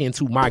go back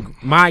into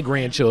my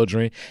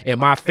grandchildren and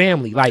my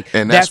family. Like,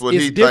 and that's what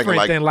it's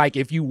different than like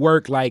if you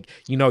work like,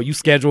 you know, you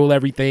schedule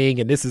everything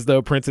and this is the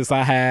apprentice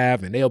I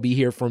have and they'll be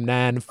here from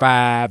 9 to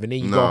 5 and then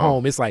you go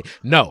home. It's like,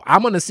 no,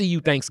 I'm going to see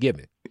you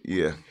Thanksgiving.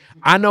 Yeah.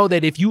 I know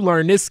that if you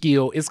learn this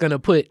skill, it's going to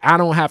put, I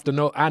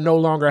no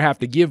longer have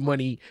to give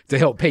money to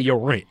help pay your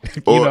rent.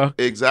 You know?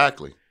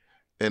 Exactly.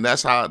 And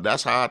that's how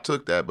I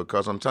took that,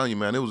 because I'm telling you,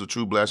 man, it was a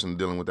true blessing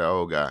dealing with that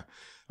old guy.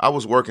 I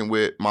was working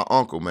with my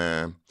uncle,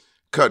 man,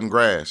 cutting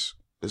grass.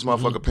 This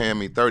motherfucker paying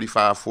me $35,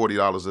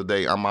 $40 a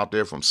day. I'm out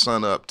there from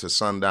sun up to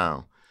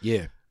sundown.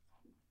 Yeah.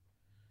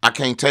 I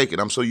can't take it.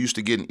 I'm so used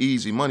to getting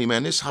easy money,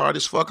 man. This hard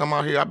as fuck. I'm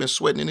out here. I've been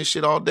sweating in this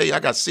shit all day. I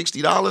got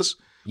 $60.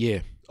 Yeah.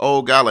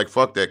 Old guy like,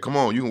 fuck that. Come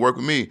on, you can work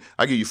with me.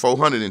 I give you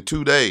 $400 in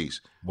 2 days.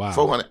 Wow.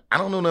 $400. I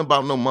don't know nothing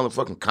about no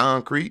motherfucking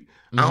concrete.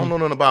 I don't know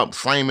nothing about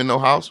framing no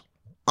house.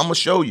 I'm going to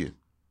show you.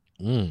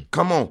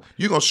 Come on.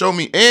 You going to show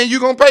me and you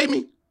going to pay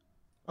me?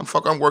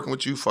 I'm working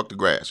with you. Fuck the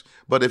grass.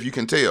 But if you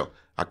can tell,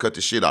 I cut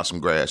the shit out some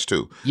grass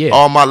too. Yeah.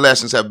 All my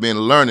lessons have been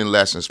learning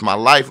lessons. My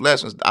life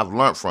lessons, I've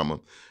learned from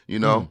them, you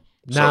know?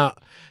 Now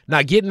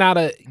getting out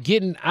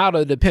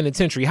of the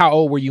penitentiary, how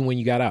old were you when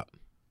you got out?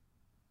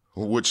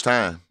 Which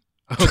time?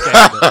 Okay.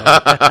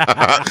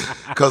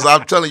 Because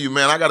I'm telling you,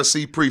 man, I got a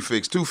C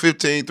prefix,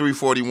 215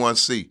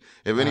 341C.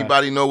 If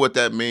anybody know what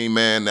that mean,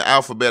 man, the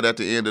alphabet at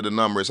the end of the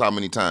number is how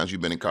many times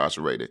you've been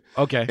incarcerated.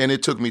 Okay. And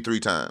it took me 3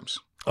 times.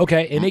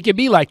 Okay, and it can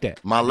be like that.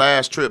 My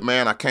last trip,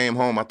 man, I came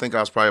home, I think I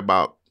was probably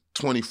about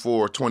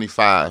 24,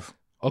 25.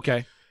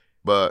 Okay.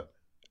 But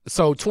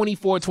so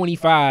 24,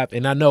 25,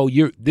 and I know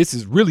this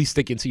is really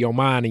sticking to your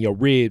mind and your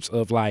ribs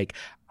of like,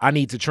 I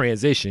need to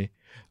transition.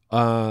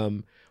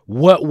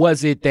 What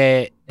was it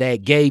that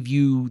gave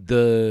you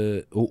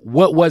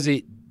what was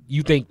it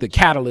you think the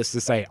catalyst to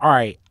say, all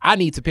right, I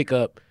need to pick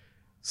up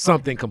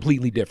something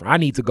completely different. I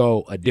need to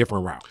go a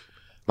different route.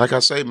 Like I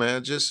say,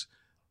 man,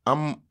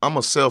 I'm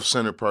a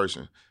self-centered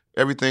person.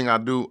 Everything I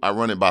do, I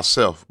run it by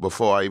self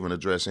before I even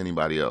address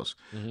anybody else.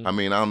 I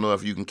mean, I don't know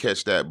if you can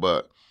catch that,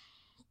 but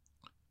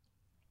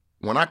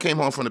when I came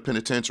home from the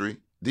penitentiary,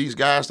 these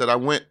guys that I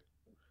went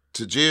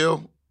to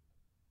jail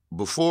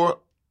before,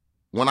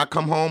 when I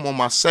come home on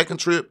my second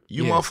trip,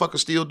 you motherfuckers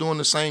still doing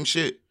the same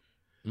shit.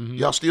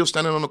 Y'all still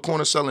standing on the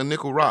corner selling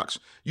nickel rocks.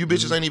 You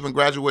bitches ain't even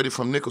graduated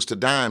from nickels to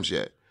dimes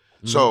yet.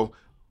 So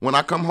when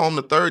I come home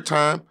the third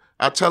time,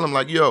 I tell them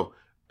like, yo,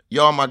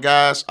 y'all my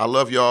guys, I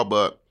love y'all,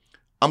 but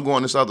I'm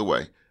going this other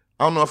way.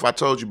 I don't know if I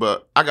told you,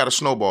 but I got a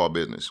snowball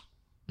business.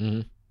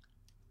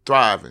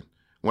 Thriving.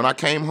 When I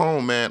came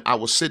home, man, I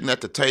was sitting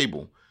at the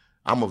table.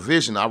 I'm a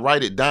vision. I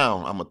write it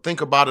down. I'm going to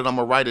think about it. I'm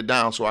going to write it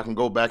down so I can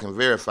go back and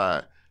verify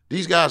it.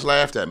 These guys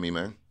laughed at me,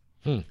 man.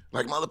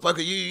 Like,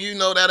 motherfucker, you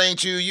know that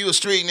ain't you. You a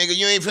street nigga.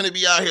 You ain't finna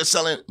be out here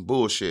selling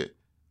bullshit.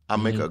 I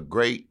make a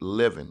great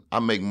living. I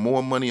make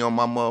more money on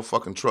my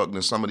motherfucking truck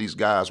than some of these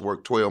guys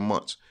work 12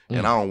 months.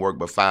 And I don't work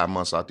but 5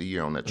 months out the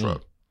year on that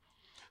truck.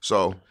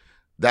 So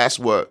that's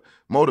what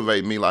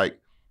motivated me. Like,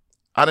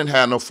 I didn't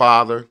have no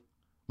father.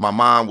 My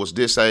mom was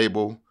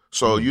disabled.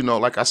 So, you know,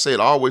 like I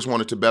said, I always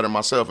wanted to better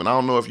myself. And I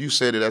don't know if you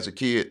said it as a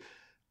kid.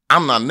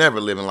 I'm not never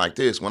living like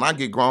this. When I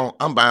get grown,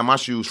 I'm buying my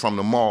shoes from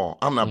the mall.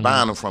 I'm not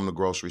buying them from the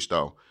grocery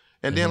store.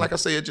 And then, like I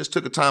said, it just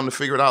took a time to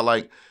figure it out.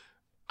 Like,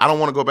 I don't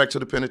want to go back to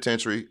the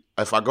penitentiary.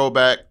 If I go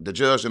back, the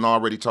judge had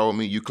already told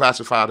me, you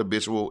classified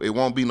habitual. It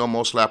won't be no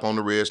more slap on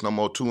the wrist, no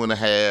more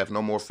 2.5,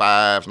 no more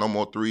 5s, no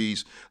more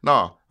 3s.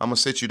 No, I'm going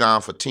to sit you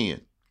down for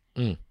 10.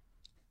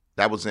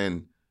 That was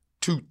in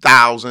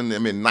 2000.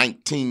 I'm in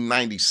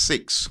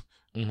 1996.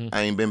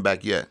 I ain't been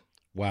back yet.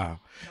 Wow.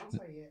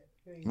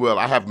 Well,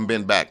 I haven't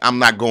been back. I'm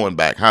not going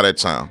back. How that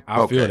sound?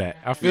 I feel that.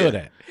 I feel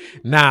that.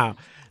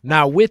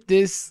 Now with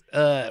this,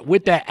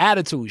 with that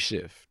attitude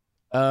shift,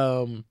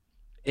 and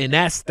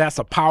that's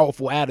a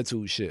powerful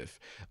attitude shift,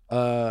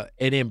 and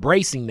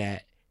embracing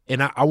that.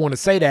 And I want to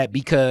say that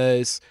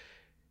because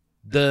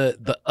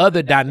the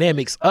other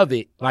dynamics of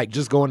it, like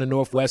just going to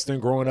Northwestern,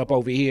 growing up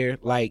over here,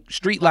 like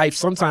street life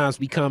sometimes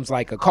becomes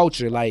like a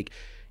culture. Like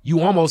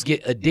you almost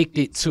get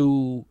addicted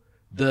to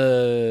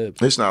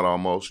it's not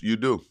almost, you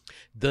do.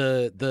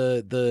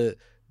 The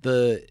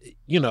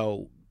you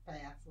know,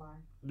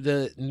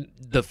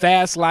 the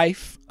fast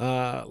life,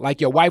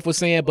 like your wife was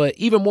saying, but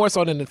even more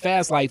so than the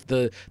fast life,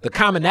 the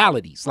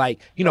commonalities.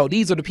 Like, you know,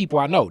 these are the people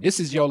I know. This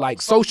is your like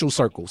social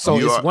circle. So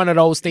it's one of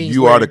those things.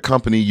 You are the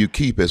company you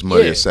keep, as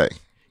Muddy say.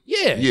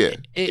 Yeah.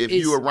 If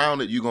you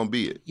around it, you're gonna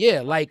be it.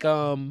 Yeah, like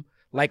a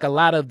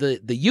lot of the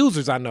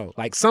users I know,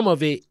 like some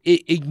of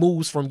it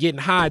moves from getting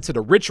high to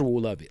the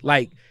ritual of it.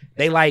 Like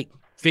they like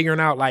figuring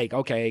out like,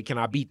 okay, can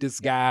I beat this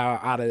guy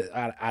out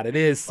of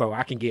this so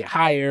I can get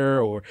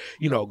higher, or,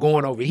 you know,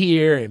 going over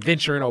here and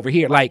venturing over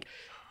here. Like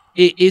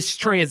it's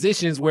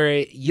transitions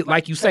where,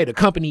 like you say, the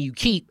company you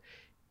keep,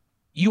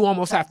 you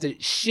almost have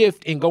to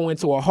shift and go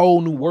into a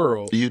whole new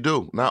world. You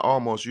do. Not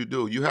almost, you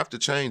do. You have to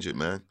change it,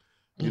 man.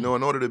 You know,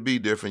 in order to be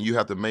different, you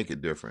have to make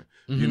it different.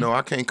 You know,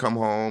 I can't come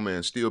home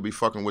and still be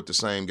fucking with the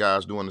same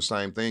guys doing the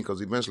same thing,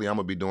 because eventually I'm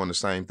going to be doing the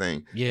same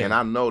thing. Yeah. And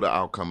I know the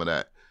outcome of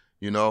that.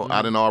 You know,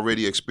 I done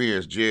already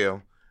experienced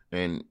jail,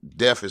 and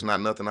death is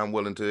not nothing I'm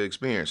willing to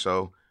experience.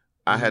 So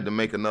I had to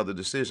make another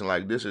decision.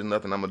 Like, this is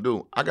nothing I'm going to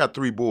do. I got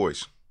 3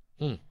 boys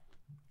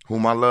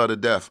whom I love to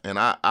death, and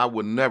I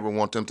would never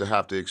want them to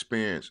have to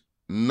experience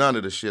none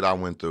of the shit I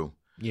went through.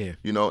 Yeah.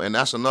 You know, and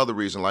that's another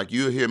reason. Like,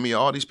 you hear me,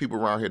 all these people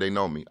around here, they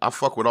know me. I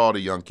fuck with all the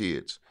young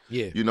kids.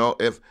 Yeah. You know,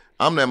 if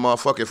I'm that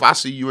motherfucker, if I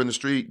see you in the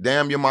street,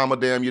 damn your mama,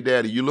 damn your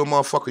daddy, you little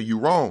motherfucker, you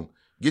wrong.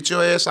 Get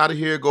your ass out of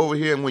here, go over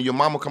here, and when your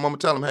mama come home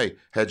and tell him, hey,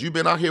 had you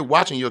been out here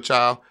watching your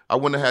child, I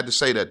wouldn't have had to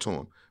say that to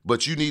him.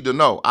 But you need to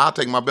know, I'll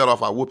take my belt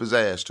off, I'll whoop his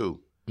ass too.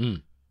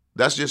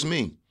 That's just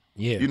me.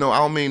 Yeah. You know, I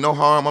don't mean no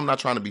harm. I'm not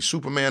trying to be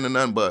Superman or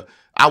nothing, but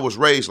I was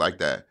raised like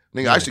that.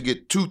 Nigga, I used to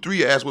get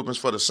 2-3 ass whoopings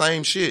for the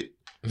same shit.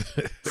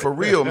 For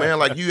real, man.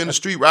 Like, you in the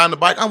street riding the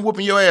bike, I'm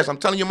whooping your ass. I'm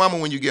telling your mama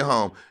when you get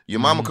home. Your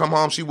mama come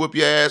home, she whoop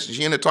your ass.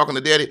 She in there talking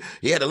to daddy.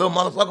 Yeah, the little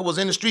motherfucker was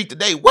in the street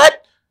today.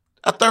 What?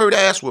 A third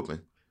ass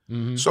whooping.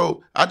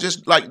 So I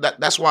just like that.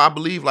 That's why I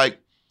believe like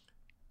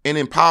in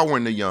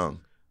empowering the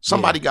young.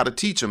 Somebody got to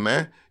teach them,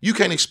 man. You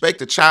can't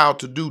expect a child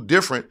to do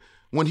different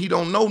when he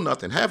don't know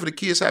nothing. Half of the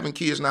kids having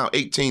kids now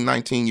 18,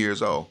 19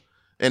 years old.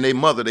 And they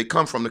mother, they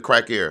come from the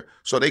crack era.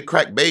 So they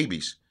crack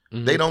babies.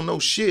 They don't know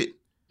shit.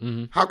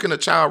 How can a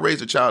child raise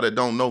a child that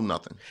don't know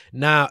nothing?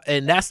 Now,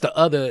 and that's the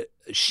other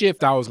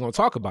shift I was going to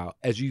talk about.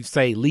 As you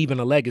say, leaving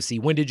a legacy.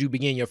 When did you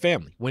begin your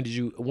family? When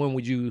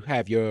would you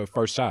have your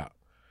first child?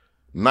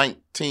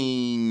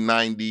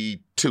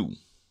 1992.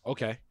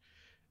 Okay.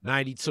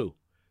 92.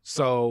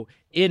 So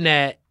in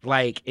that,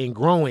 like in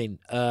growing,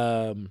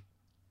 I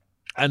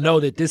know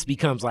that this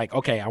becomes like,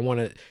 okay, I want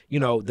to, you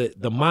know,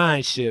 the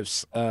mind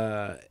shifts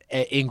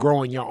in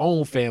growing your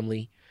own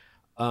family,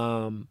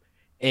 and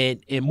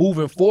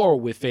moving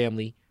forward with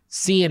family,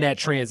 seeing that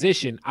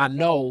transition. I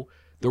know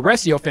the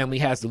rest of your family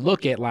has to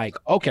look at like,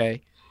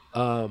 okay,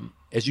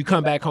 as you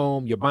come back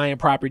home, you're buying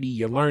property,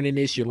 you're learning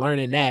this, you're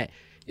learning that.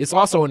 It's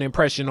also an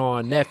impression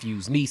on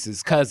nephews,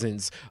 nieces,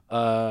 cousins.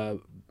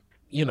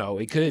 You know,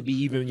 it could be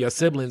even your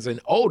siblings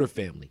and older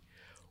family.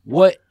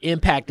 What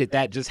impact did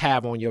that just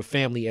have on your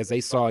family as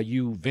they saw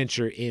you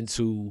venture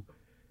into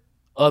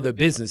other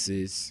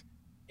businesses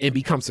and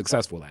become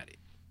successful at it?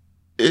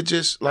 It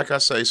just, like I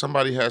say,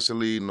 somebody has to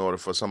lead in order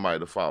for somebody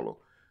to follow.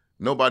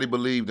 Nobody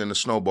believed in the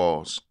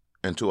snowballs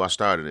until I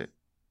started it.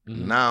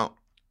 Now,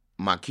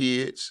 my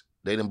kids,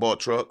 they done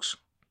bought trucks.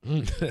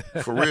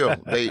 For real.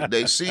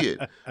 They see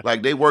it.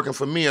 Like, they working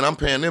for me and I'm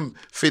paying them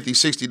 $50,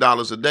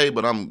 $60 a day,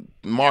 but I'm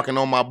marking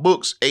on my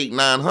books $800,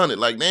 $900.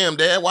 Like, damn,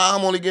 Dad, why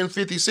I'm only getting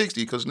 $50, $60?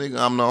 Because, nigga,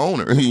 I'm the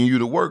owner and you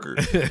the worker.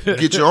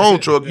 Get your own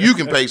truck, you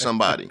can pay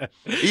somebody.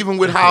 Even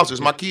with houses,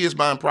 my kids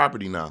buying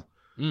property now.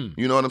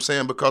 You know what I'm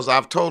saying? Because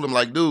I've told them,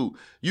 like, dude,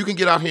 you can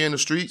get out here in the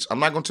streets. I'm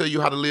not going to tell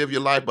you how to live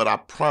your life, but I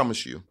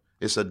promise you,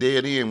 it's a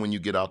dead end when you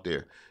get out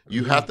there.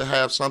 You have to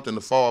have something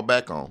to fall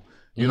back on.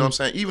 You know what I'm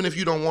saying? Even if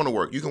you don't want to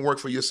work, you can work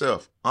for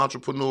yourself.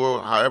 Entrepreneur,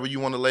 however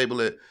you want to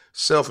label it,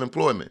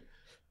 self-employment.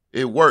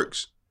 It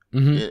works.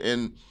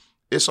 And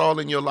it's all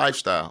in your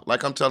lifestyle.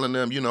 Like I'm telling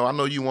them, you know, I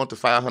know you want the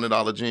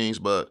 $500 jeans,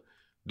 but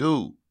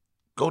dude,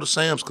 go to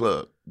Sam's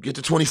Club. Get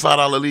the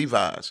 $25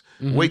 Levi's.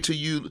 Wait till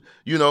you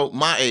know,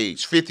 my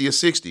age, 50 or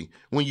 60,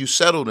 when you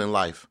settled in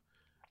life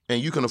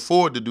and you can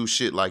afford to do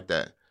shit like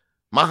that.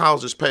 My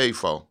house is paid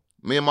for.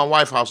 Me and my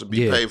wife's house would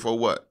be paid for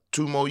what?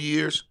 2 more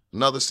years?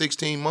 Another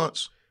 16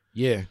 months?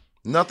 Yeah.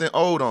 Nothing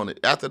owed on it.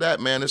 After that,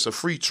 man, it's a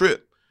free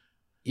trip.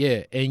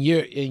 Yeah, and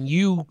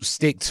you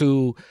stick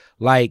to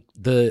like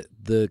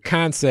the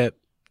concept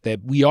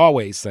that we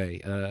always say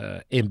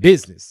in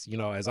business. You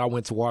know, as I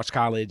went to Walsh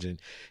College,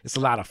 and it's a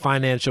lot of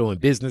financial and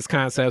business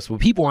concepts, but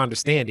people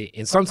understand it.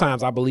 And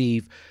sometimes I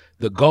believe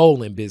the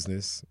goal in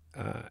business.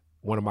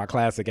 One of my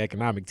classic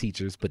economic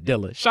teachers,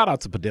 Padilla, shout out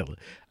to Padilla.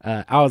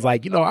 I was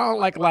like, you know, I don't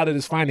like a lot of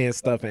this finance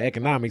stuff in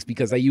economics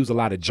because they use a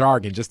lot of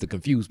jargon just to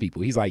confuse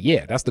people. He's like,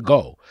 yeah, that's the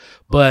goal.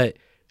 But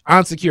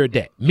unsecured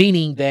debt,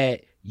 meaning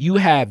that you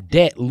have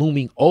debt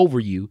looming over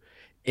you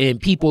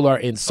and people are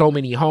in so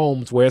many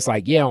homes where it's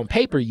like, yeah, on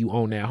paper you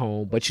own that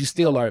home, but you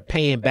still are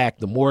paying back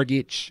the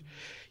mortgage.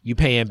 You're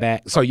paying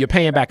back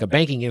a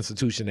banking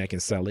institution that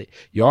can sell it.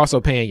 You're also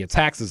paying your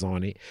taxes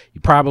on it.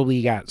 You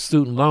probably got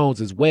student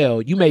loans as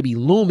well. You may be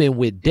looming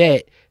with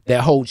debt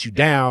that holds you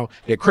down,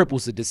 that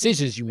cripples the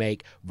decisions you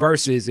make,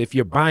 versus if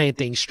you're buying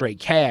things straight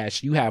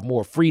cash, you have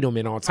more freedom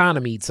and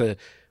autonomy to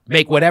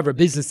make whatever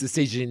business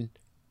decision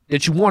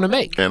that you want to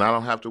make. And I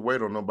don't have to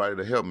wait on nobody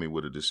to help me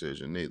with a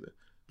decision neither.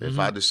 If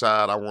I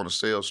decide I want to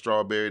sell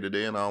strawberry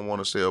today and I don't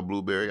want to sell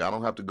blueberry, I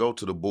don't have to go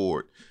to the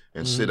board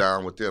and sit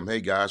down with them.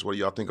 Hey, guys, what do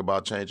y'all think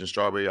about changing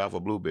strawberry out for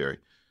blueberry?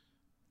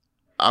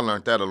 I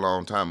learned that a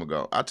long time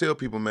ago. I tell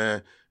people,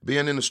 man,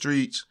 being in the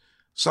streets,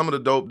 some of the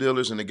dope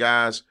dealers and the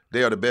guys,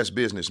 they are the best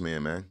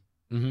businessmen,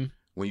 man.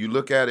 When you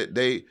look at it,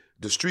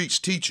 the streets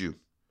teach you.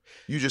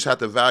 You just have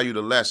to value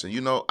the lesson.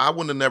 You know, I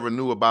wouldn't have never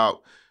knew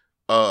about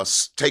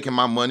taking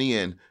my money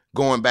and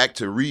going back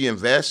to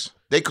reinvest.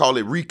 They call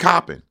it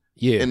recopping.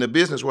 Yeah. In the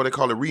business where they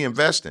call it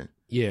reinvesting.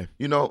 Yeah.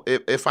 You know,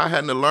 if I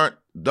hadn't learned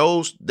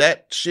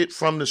that shit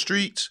from the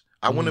streets,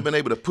 I wouldn't have been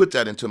able to put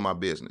that into my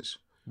business.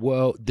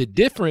 Well, the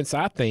difference,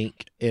 I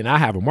think, and I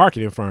have a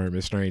marketing firm,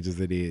 as strange as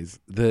it is,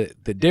 the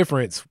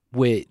difference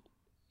with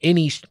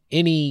any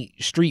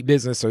street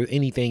business or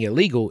anything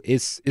illegal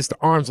is the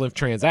arm's length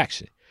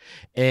transaction.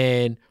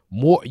 And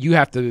more, you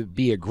have to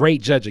be a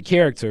great judge of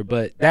character,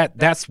 but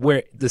that's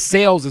where the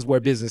sales is where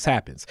business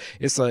happens.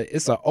 It's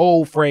a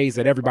old phrase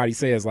that everybody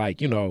says, like,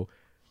 you know,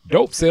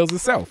 dope sells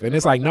itself. And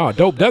it's like, no,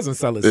 dope doesn't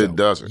sell itself. It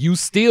doesn't. You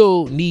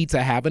still need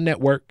to have a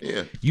network.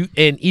 Yeah.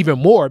 And even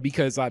more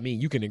because, I mean,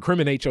 you can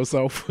incriminate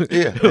yourself.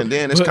 Yeah, and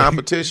then it's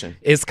competition.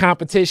 It's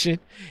competition.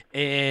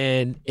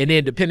 And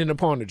then depending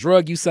upon the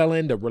drug you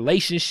selling, the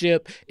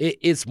relationship,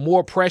 it's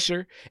more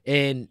pressure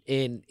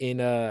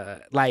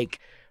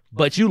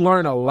but you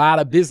learn a lot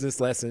of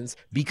business lessons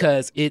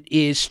because it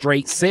is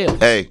straight sales.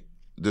 Hey,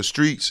 the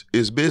streets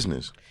is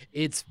business.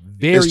 It's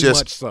very it's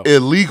just much so.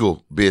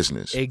 Illegal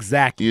business.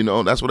 Exactly. You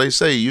know, that's what they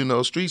say. You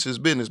know, streets is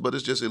business, but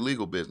it's just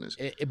illegal business.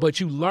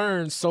 But you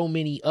learn so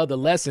many other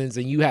lessons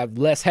and you have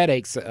less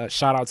headaches.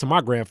 Shout out to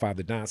my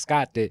grandfather, Don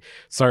Scott, that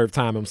served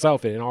time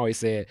himself and always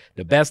said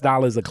the best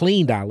dollar is a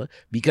clean dollar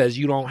because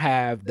you don't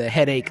have the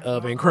headache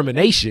of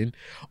incrimination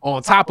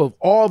on top of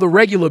all the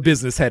regular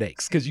business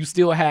headaches because you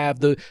still have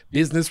the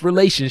business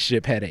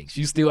relationship headaches.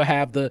 You still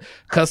have the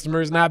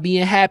customers not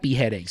being happy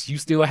headaches. You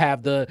still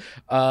have the,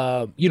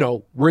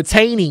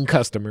 retaining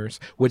customers,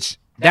 which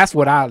that's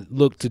what I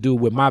look to do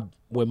with my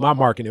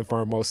marketing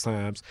firm most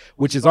times,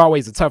 which is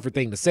always a tougher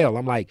thing to sell.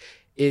 I'm like,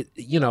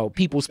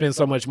 people spend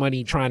so much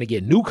money trying to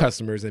get new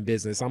customers in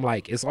business. I'm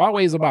like, it's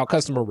always about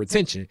customer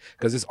retention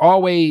because it's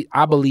always,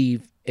 I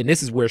believe, and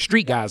this is where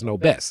street guys know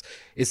best.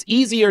 It's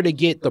easier to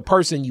get the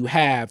person you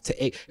have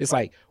it's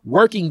like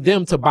working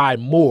them to buy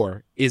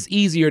more is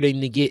easier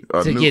than to get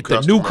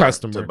the new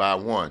customer to buy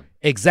one.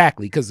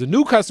 Exactly, because the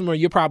new customer,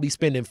 you're probably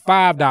spending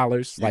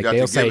 $5, like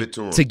they'll say,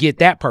 to get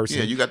that person.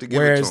 Yeah, you got to give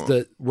Whereas it to them.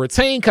 the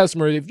retained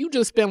customer, if you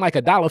just spend like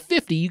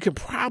 $1.50, you can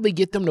probably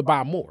get them to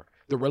buy more.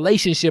 The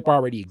relationship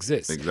already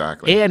exists.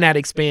 Exactly. And that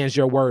expands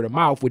your word of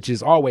mouth, which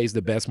is always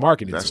the best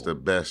marketing tool. That's the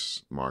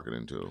best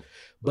marketing tool.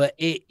 But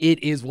it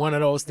is one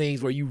of those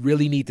things where you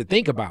really need to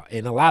think about.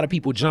 And a lot of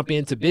people jump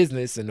into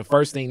business, and the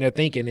first thing they're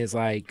thinking is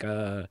like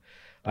I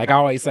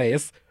always say,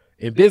 it's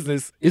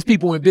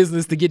people in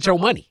business to get your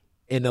money.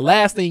 And the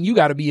last thing you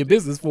got to be in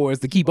business for is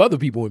to keep other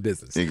people in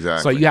business.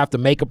 Exactly. So you have to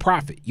make a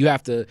profit. You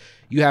have to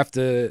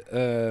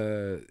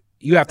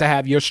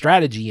have your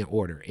strategy in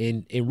order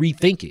and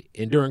rethink it.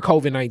 And during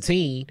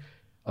COVID-19,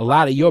 a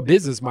lot of your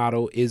business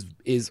model is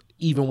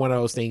even one of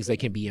those things that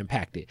can be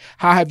impacted.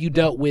 How have you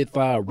dealt with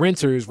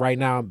renters right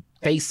now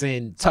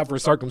facing tougher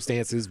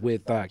circumstances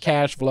with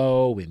cash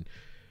flow and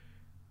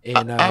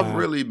I've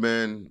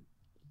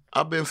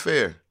been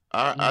fair.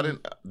 I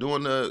didn't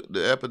during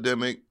the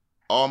epidemic.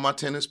 All my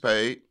tenants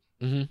paid.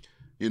 Mm-hmm.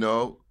 You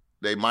know,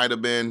 they might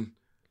have been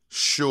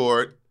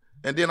short,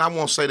 and then I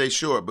won't say they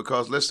short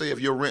because let's say if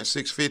your rent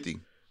 $650,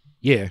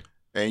 yeah,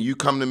 and you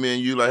come to me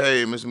and you like,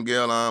 hey, Mr.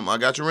 Miguel, I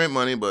got your rent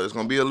money, but it's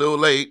gonna be a little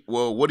late.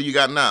 Well, what do you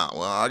got now?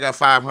 Well, I got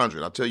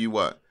 $500. I'll tell you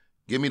what,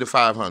 give me the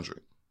 $500.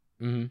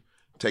 mm-hmm.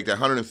 Take that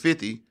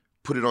 $150,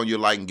 put it on your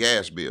light and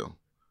gas bill,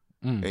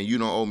 and you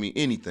don't owe me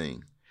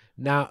anything.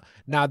 Now,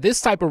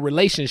 this type of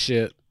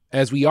relationship,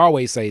 as we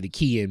always say, the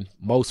key in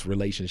most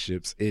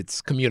relationships,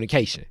 it's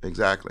communication.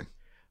 Exactly.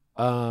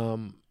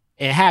 And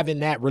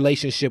having that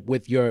relationship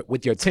with your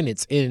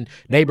tenants in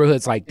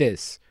neighborhoods like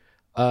this,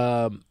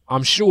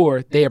 I'm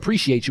sure they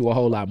appreciate you a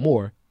whole lot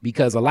more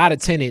because a lot of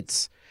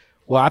tenants,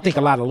 well, I think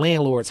a lot of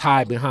landlords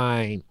hide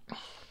behind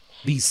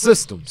these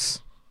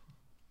systems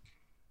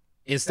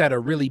instead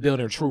of really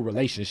building true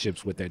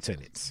relationships with their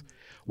tenants.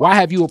 Why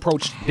have you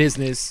approached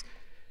business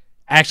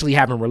actually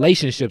having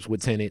relationships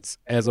with tenants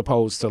as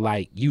opposed to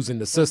like using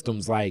the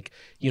systems like,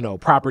 you know,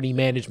 property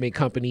management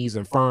companies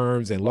and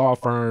firms and law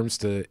firms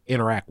to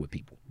interact with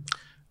people?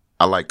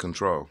 I like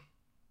control.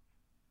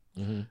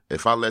 Mm-hmm.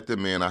 If I let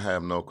them in, I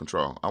have no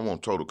control. I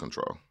want total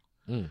control.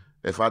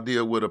 If I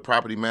deal with a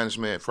property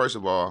management, first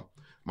of all,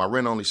 my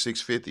rent only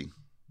 $650.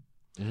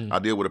 I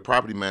deal with a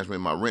property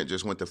management, my rent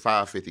just went to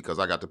 $550 because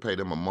I got to pay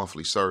them a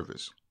monthly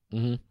service.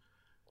 Mm-hmm.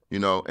 You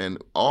know, and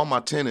all my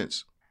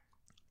tenants,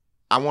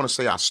 I want to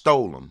say I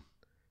stole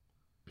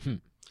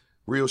them.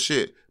 Real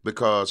shit.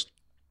 Because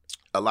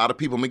a lot of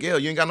people, Miguel,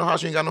 you ain't got no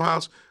house,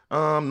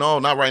 No,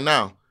 not right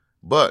now.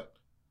 But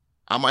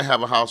I might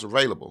have a house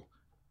available.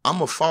 I'm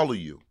going to follow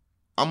you.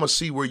 I'm going to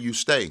see where you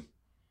stay.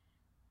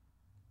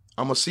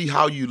 I'm going to see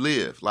how you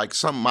live. Like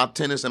some of my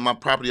tenants and my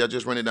property I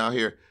just rented down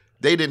here,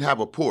 they didn't have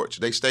a porch.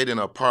 They stayed in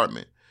an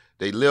apartment.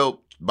 They lived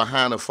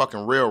behind a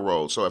fucking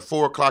railroad. So at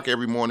 4 o'clock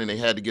every morning, they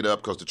had to get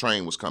up because the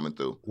train was coming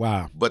through.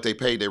 Wow. But they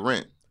paid their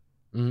rent.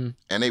 Mm-hmm.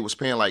 And they was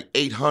paying like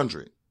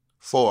 $800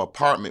 for an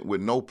apartment with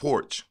no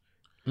porch.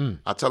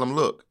 I tell them,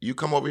 look, you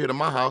come over here to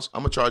my house,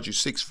 I'm going to charge you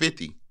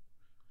 $650.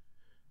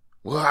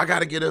 Well, I got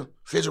to get a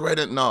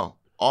refrigerator. No,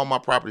 all my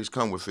properties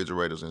come with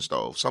refrigerators and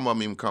stoves. Some of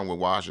them even come with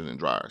washers and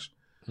dryers.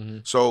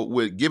 So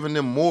with giving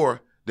them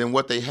more than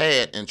what they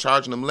had and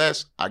charging them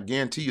less, I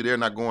guarantee you they're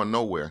not going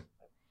nowhere.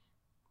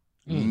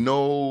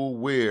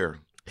 Nowhere.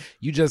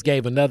 You just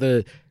gave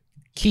another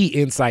key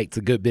insight to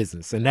good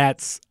business, and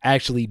that's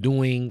actually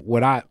doing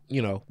what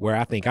where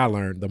I think I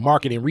learned the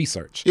marketing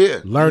research. Yeah,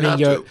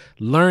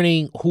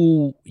 learning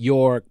who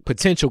your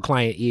potential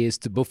client is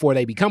before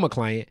they become a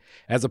client,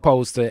 as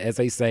opposed to, as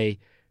they say,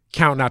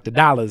 counting out the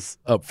dollars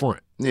up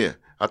front. Yeah,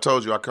 I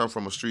told you I come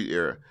from a street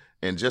era,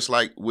 and just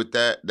like with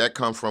that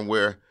come from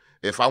where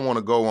if I want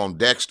to go on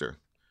Dexter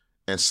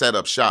and set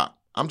up shop,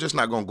 I'm just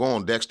not gonna go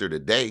on Dexter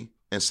today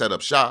and set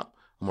up shop.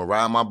 I'm going to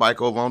ride my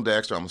bike over on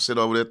Dexter. I'm going to sit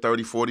over there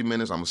 30, 40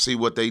 minutes. I'm going to see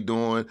what they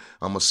doing.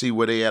 I'm going to see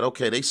where they at.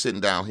 Okay, they sitting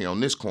down here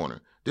on this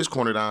corner. This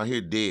corner down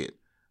here dead.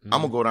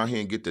 I'm going to go down here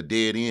and get the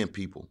dead end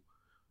people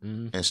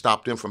and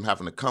stop them from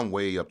having to come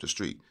way up the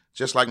street.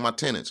 Just like my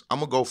tenants. I'm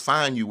going to go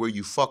find you where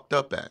you fucked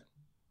up at.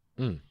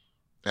 And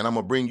I'm going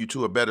to bring you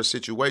to a better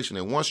situation.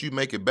 And once you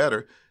make it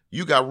better,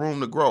 you got room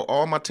to grow.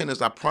 All my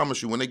tenants, I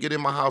promise you, when they get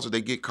in my house,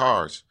 they get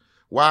cars.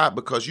 Why?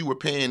 Because you were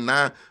paying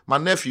 $9. My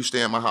nephew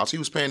stay in my house. He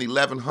was paying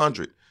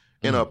 $1,100.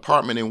 In an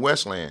apartment in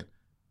Westland.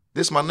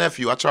 This my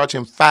nephew. I charge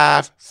him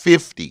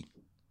 $550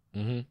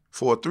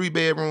 for a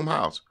 3-bedroom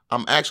house.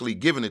 I'm actually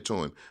giving it to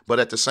him. But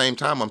at the same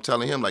time, I'm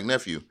telling him, like,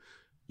 nephew,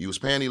 you was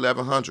paying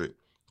 $1,100.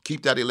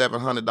 Keep that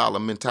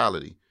 $1,100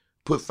 mentality.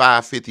 Put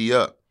 $550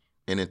 up.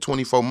 And in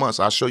 24 months,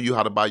 I'll show you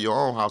how to buy your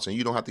own house, and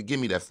you don't have to give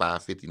me that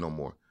 $550 no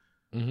more.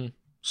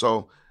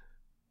 So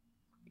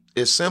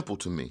it's simple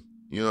to me.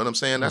 You know what I'm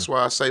saying? That's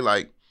why I say,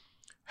 like,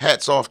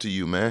 hats off to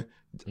you, man.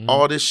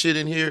 All this shit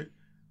in here,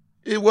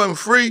 it wasn't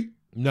free.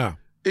 No.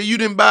 You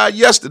didn't buy it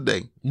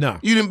yesterday. No.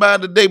 You didn't buy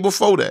it the day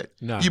before that.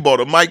 No. You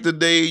bought a mic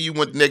today. You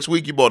went next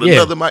week. You bought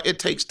another mic. It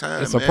takes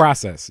time, It's man. a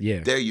process,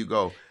 yeah. There you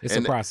go. It's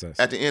a process.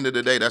 At the end of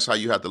the day, that's how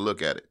you have to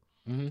look at it.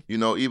 You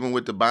know, even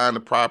with the buying the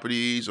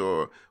properties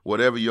or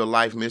whatever your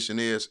life mission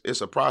is,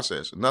 it's a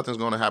process. Nothing's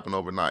going to happen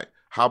overnight.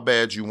 How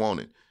bad you want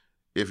it.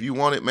 If you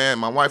want it, man,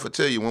 my wife will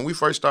tell you, when we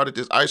first started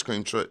this ice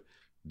cream truck,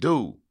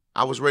 dude,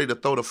 I was ready to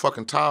throw the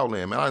fucking towel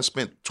in, man. I done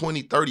spent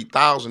 $20,000,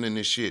 $30,000 in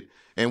this shit.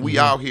 And we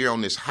out here on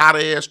this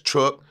hot-ass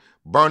truck,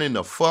 burning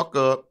the fuck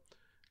up,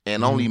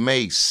 and only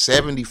made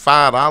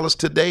 $75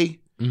 today.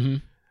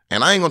 And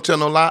I ain't gonna tell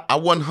no lie, I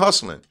wasn't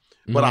hustling,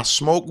 but I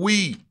smoked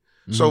weed.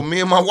 So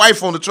me and my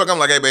wife on the truck, I'm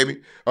like, hey,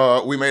 baby,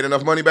 we made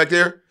enough money back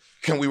there?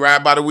 Can we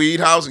ride by the weed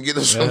house and get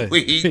us some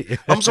weed?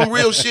 I'm some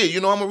real shit.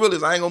 You know, I'm a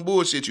realist. I ain't gonna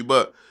bullshit you,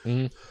 but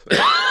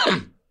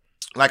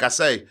like I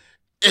say,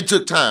 it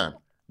took time,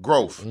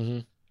 growth.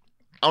 I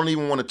don't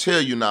even want to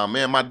tell you now,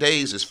 man. My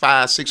days is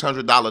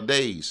 $500-$600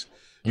 days.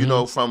 You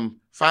know, from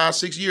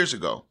 5-6 years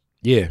ago.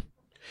 Yeah.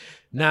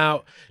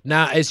 Now,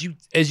 as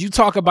you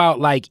talk about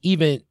like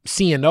even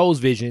seeing those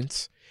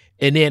visions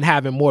and then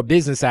having more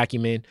business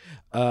acumen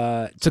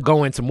to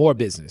go into more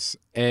business,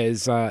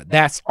 as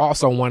that's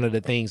also one of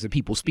the things that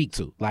people speak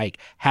to, like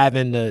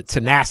having the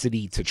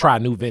tenacity to try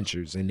new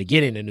ventures and to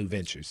get into new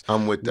ventures.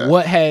 I'm with that.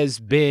 What has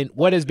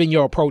been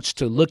your approach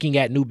to looking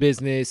at new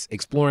business,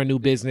 exploring new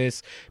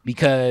business?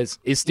 Because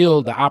it's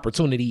still the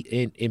opportunity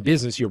in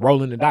business. You're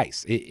rolling the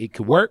dice. It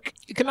could work.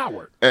 It cannot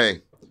work.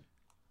 Hey,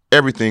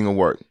 everything will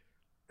work.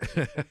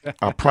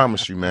 I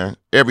promise you, man.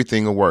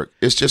 Everything will work.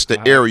 It's just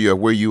the area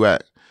where you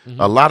at.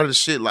 A lot of the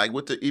shit, like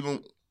with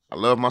I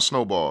love my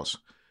snowballs.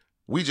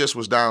 We just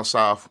was down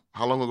south.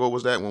 How long ago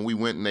was that when we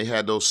went and they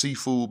had those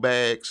seafood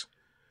bags?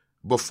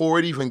 Before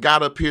it even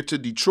got up here to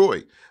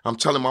Detroit, I'm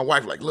telling my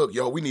wife, like, look,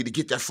 yo, we need to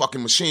get that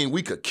fucking machine.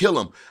 We could kill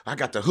them. I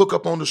got the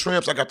hookup on the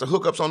shrimps. I got the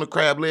hookups on the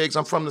crab legs.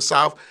 I'm from the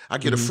south. I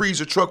get a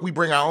freezer truck. We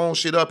bring our own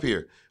shit up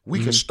here.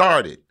 We can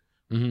start it.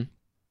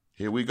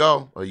 Here we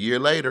go. A year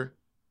later,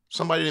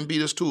 somebody didn't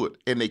beat us to it,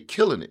 and they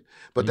killing it.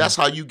 But that's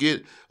how you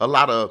get a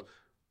lot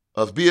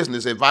of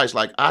business advice.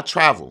 Like, I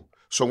travel.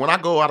 So when I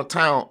go out of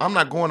town, I'm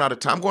not going out of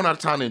town. I'm going out of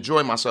town to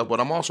enjoy myself, but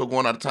I'm also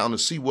going out of town to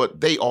see what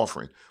they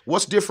offering.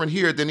 What's different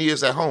here than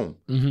is at home?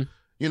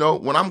 You know,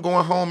 when I'm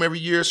going home every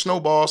year,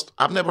 snowballs,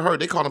 I've never heard,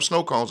 they call them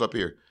snow cones up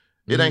here.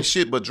 It ain't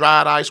shit but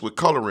dried ice with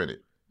color in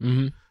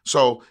it.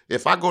 So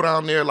if I go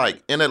down there,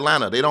 like in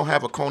Atlanta, they don't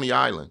have a Coney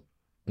Island.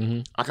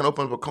 I can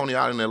open up a Coney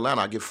Island in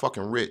Atlanta, I get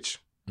fucking rich.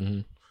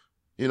 You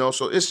know,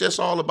 so it's just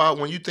all about,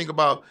 when you think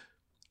about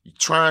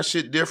trying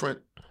shit different,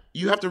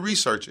 you have to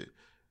research it.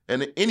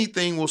 And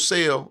anything will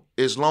sell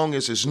as long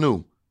as it's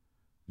new.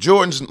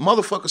 Jordans,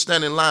 motherfuckers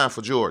stand in line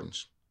for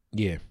Jordans.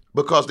 Yeah.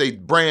 Because they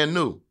brand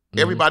new.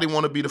 Everybody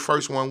want to be the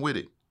first one with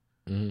it.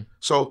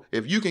 So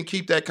if you can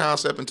keep that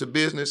concept into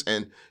business,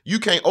 and you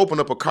can't open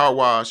up a car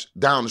wash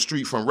down the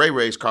street from Ray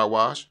Ray's car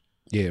wash.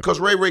 Yeah. Because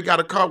Ray Ray got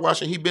a car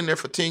wash and he been there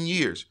for 10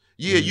 years.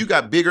 Yeah, you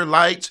got bigger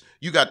lights.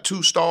 You got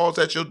 2 stalls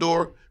at your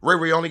door. Ray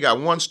Ray only got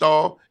 1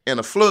 stall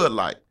and a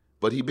floodlight.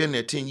 But he been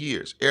there 10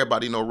 years.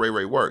 Everybody know Ray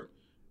Ray work.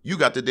 You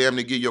got to damn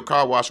near get your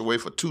car wash away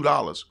for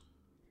 $2.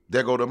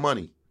 There go the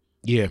money.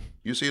 Yeah.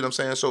 You see what I'm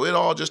saying? So it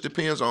all just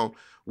depends on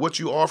what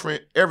you offering.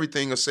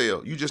 Everything will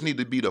sell. You just need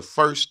to be the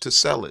first to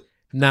sell it.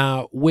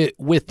 Now,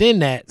 within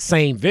that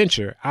same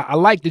venture, I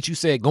like that you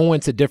said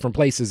going to different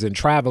places and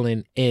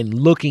traveling and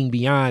looking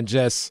beyond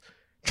just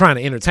trying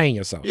to entertain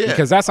yourself. Yeah.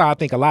 Because that's how I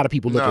think a lot of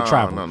people look at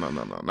travel.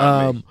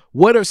 No.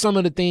 What are some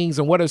of the things,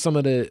 and what are some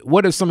of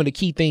the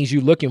key things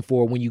you're looking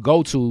for when you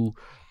go to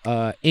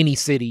any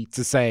city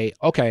to say,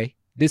 okay,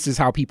 this is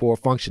how people are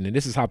functioning.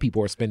 This is how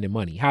people are spending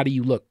money. How do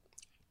you look?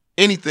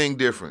 Anything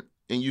different.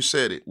 And you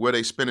said it, where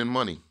they spending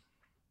money.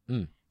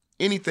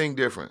 Anything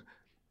different.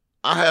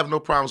 I have no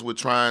problems with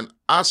trying.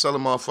 I sell a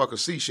motherfucker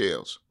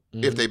seashells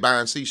if they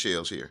buying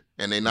seashells here.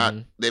 And they not,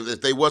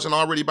 if they wasn't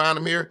already buying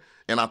them here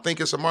and I think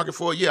it's a market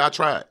for it, yeah, I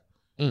try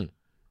it.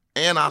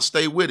 And I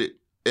stay with it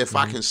if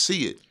I can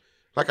see it.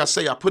 Like I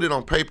say, I put it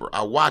on paper.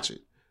 I watch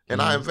it.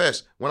 And I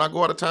invest. When I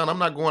go out of town, I'm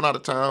not going out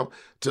of town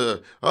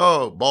to,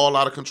 ball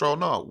out of control.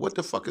 No, what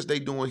the fuck is they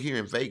doing here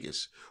in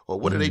Vegas? Or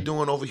what are they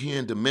doing over here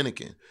in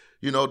Dominican?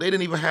 You know, they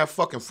didn't even have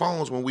fucking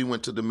phones when we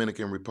went to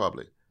Dominican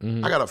Republic.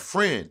 I got a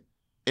friend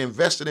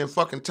invested in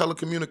fucking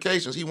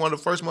telecommunications. He one of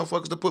the first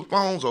motherfuckers to put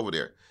phones over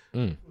there.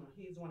 He's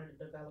one of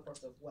the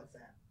developers of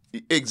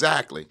WhatsApp.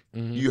 Exactly.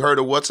 You heard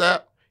of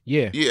WhatsApp?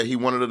 Yeah. Yeah, he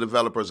one of the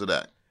developers of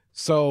that.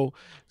 So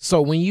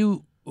when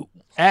you,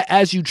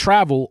 as you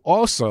travel,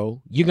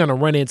 also, you're going to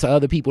run into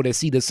other people that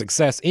see the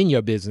success in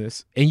your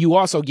business, and you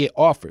also get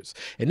offers.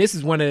 And this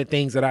is one of the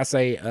things that I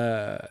say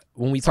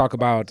when we talk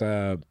about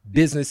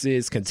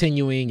businesses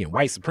continuing and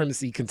white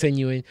supremacy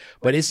continuing,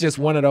 but it's just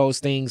one of those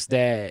things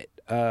that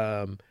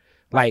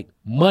like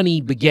money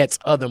begets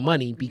other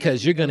money,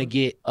 because you're going to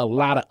get a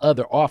lot of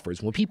other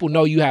offers. When people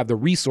know you have the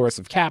resource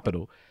of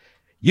capital,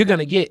 you're going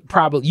to get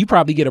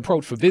probably get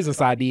approached for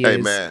business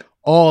ideas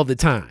all the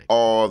time.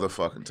 All the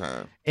fucking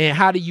time. And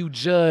how do you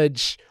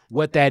judge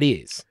what that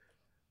is?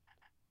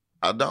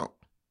 I don't.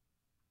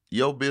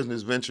 Your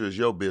business venture is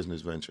your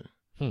business venture.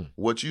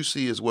 What you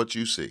see is what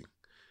you see.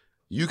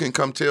 You can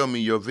come tell me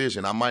your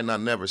vision. I might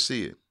not never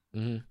see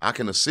it. I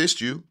can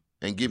assist you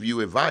and give you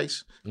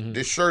advice.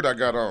 This shirt I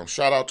got on,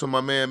 shout out to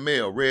my man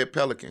Mel, Red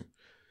Pelican.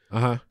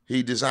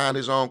 He designed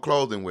his own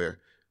clothing wear.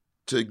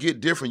 To get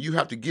different, you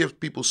have to give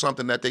people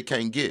something that they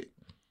can't get.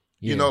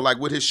 You know, like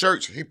with his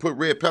shirts, he put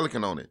Red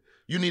Pelican on it.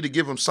 You need to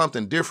give them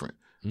something different.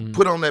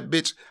 Put on that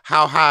bitch,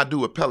 how high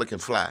do a pelican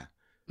fly?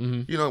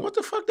 You know, what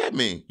the fuck that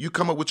mean? You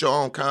come up with your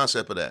own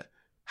concept of that.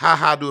 How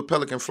high do a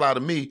pelican fly to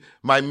me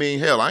might mean,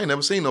 hell, I ain't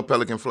never seen no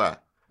pelican fly.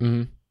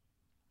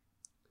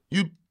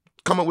 You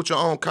come up with your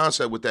own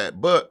concept with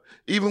that. But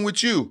even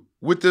with you,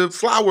 with the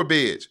flower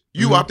beds,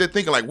 you out there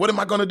thinking like, what am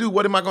I going to do?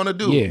 What am I going to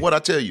do? Yeah. What I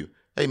tell you,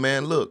 hey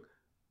man, look,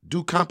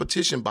 do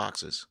competition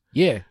boxes.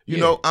 Yeah. You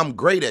know, I'm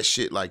great at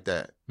shit like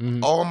that.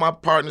 All my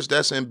partners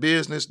that's in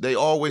business, they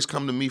always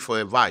come to me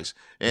for advice.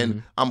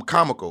 And I'm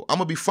comical. I'm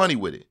going to be funny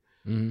with it.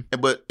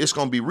 But it's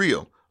going to be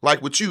real.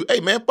 Like with you,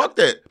 hey man, fuck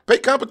that. Pay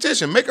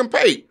competition. Make them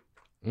pay.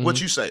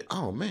 What you say?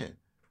 Oh man,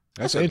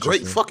 that's a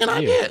great fucking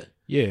idea.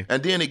 Yeah.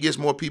 And then it gets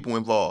more people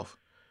involved.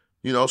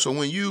 You know, so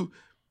when you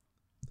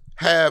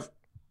have,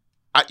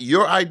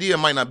 your idea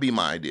might not be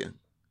my idea,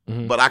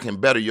 but I can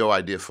better your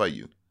idea for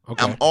you.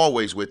 Okay. I'm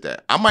always with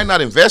that. I might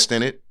not invest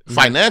in it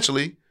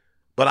financially,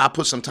 but I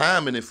put some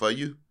time in it for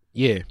you.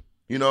 Yeah.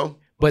 You know?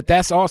 But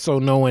that's also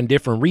knowing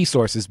different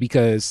resources,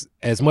 because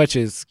as much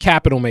as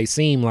capital may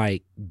seem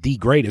like the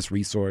greatest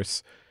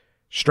resource,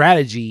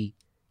 strategy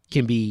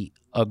can be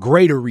a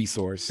greater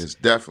resource. It's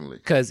definitely.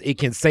 Because it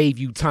can save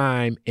you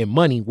time and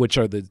money, which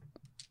are the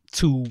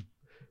two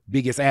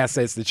biggest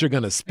assets that you're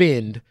going to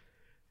spend,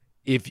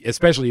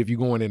 especially if you're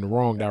going in the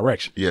wrong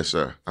direction. Yes,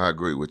 sir. I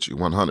agree with you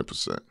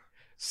 100%.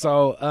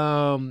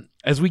 So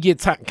as we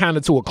get kind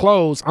of to a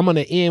close, I'm going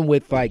to end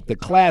with like the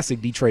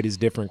classic Detroit is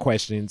Different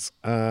questions.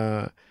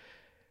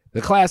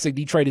 The classic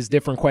Detroit is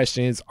Different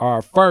questions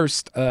are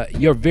first,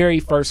 your very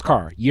first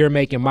car, year,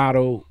 make, and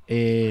model,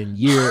 and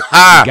year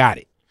you got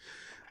it.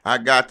 I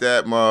got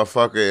that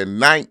motherfucker in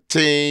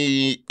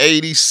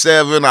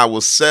 1987. I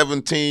was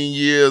 17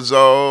 years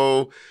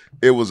old.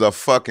 It was a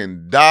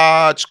fucking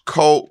Dodge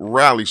Colt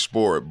Rally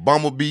Sport,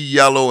 bumblebee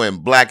yellow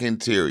and black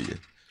interior.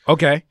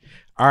 Okay.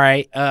 All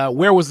right.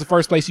 Where was the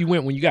first place you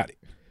went when you got it?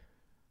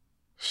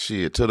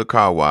 Shit, to the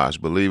car wash,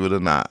 believe it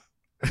or not.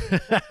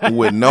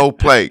 With no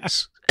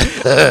plates.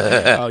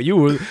 Oh, you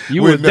were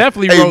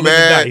definitely rolling the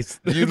dice.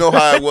 You know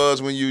how it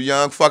was when you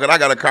young. Fuck it, I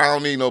got a car, I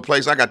don't need no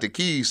place. I got the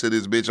keys to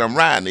this bitch. I'm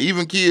riding.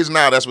 Even kids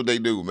now, that's what they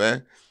do,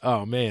 man.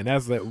 Oh man,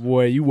 that's that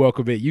boy. You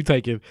welcome it. You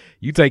taking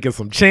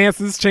some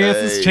chances. Man,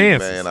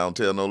 I don't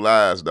tell no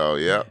lies though.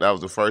 Yeah, that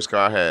was the first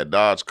car I had.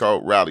 Dodge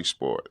Colt Rally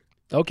Sport.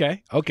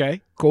 Okay.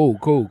 Cool.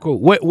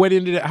 What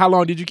ended it? How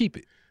long did you keep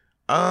it?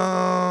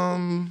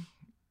 Probably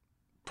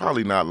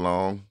not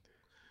long.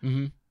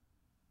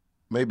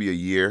 Maybe a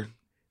year.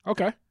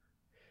 Okay.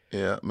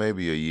 Yeah,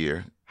 maybe a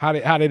year. How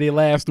did it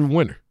last through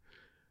winter?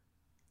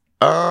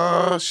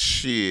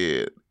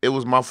 Shit. It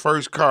was my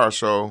first car,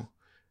 so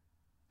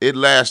it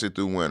lasted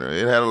through winter.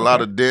 It had a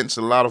lot of dents,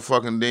 a lot of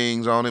fucking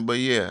dings on it, but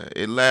yeah,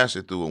 it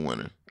lasted through a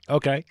winter.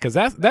 Okay, because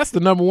that's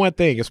the number one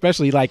thing,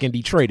 especially like in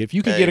Detroit. If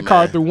you can get a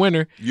car through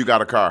winter, you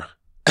got a car.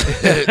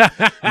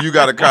 You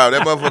got a car.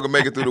 That motherfucker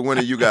make it through the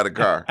winter, you got a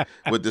car.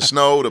 With the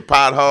snow, the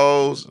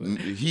potholes,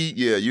 heat,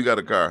 yeah, you got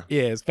a car.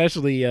 Yeah,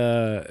 especially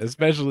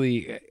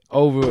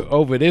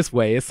over this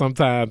way. It's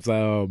sometimes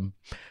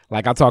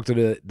like I talked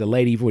to the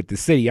lady with the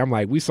city. I'm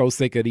like, we so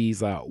sick of these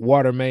the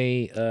water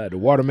main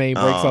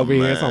breaks over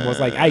here. It's almost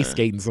like ice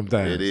skating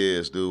sometimes. It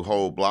is, dude.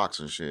 Whole blocks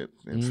and shit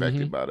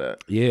infected by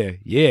that. Yeah.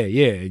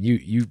 And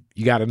you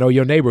got to know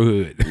your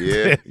neighborhood.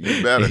 Yeah,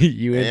 you better.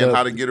 And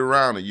how to get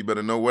around it. You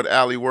better know what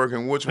alley work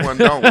and which one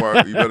don't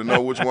work. You better know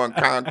which one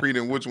concrete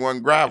and which one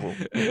gravel.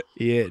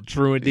 Yeah,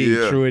 true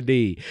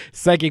indeed.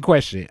 Second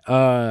question.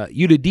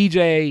 You the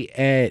DJ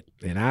at,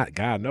 and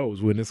God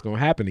knows when it's gonna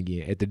happen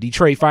again, at the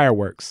Detroit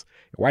Fireworks.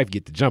 Your wife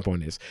get to jump on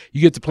this.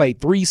 You get to play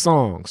 3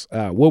 songs.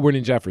 Woodward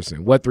and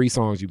Jefferson. What 3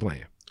 songs you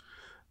playing?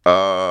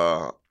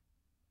 All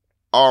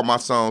my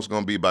songs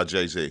gonna be by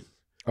Jay-Z.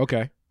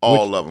 Okay.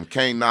 All of them.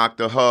 Can't Knock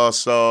the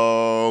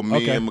Hustle.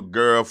 Me and my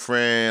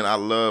girlfriend. I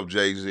love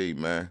Jay-Z,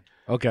 man.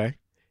 Okay.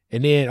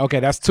 And then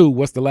that's 2.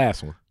 What's the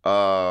last one?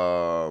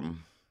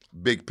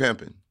 Big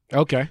Pimpin'.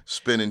 Okay.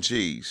 Spinning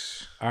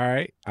Cheese. All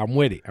right. I'm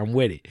with it.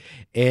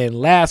 And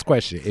last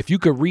question. If you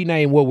could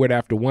rename Woodward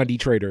after one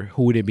Detroiter,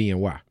 who would it be and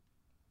why?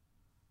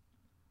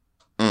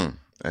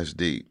 That's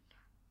deep.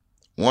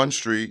 One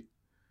street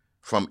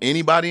from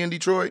anybody in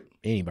Detroit?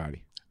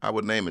 Anybody. I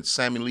would name it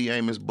Sammy Lee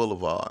Amos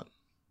Boulevard.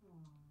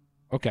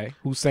 Okay.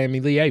 Who's Sammy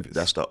Lee Amos?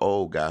 That's the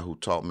old guy who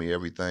taught me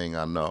everything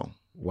I know.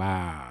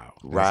 Wow.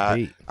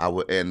 Ride.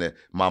 Deep.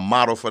 My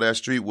motto for that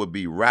street would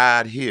be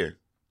ride here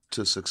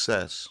to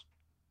success.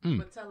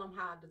 But tell him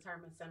how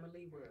determined Sammy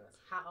Lee was.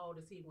 How old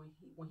is he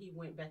when he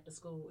went back to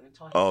school and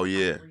taught him how to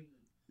read?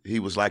 He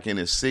was like in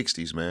his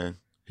 60s, man.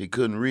 He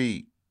couldn't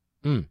read.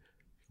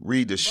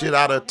 Read the shit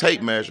out of a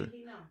tape measure.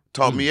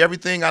 Taught me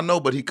everything I know,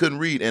 but he couldn't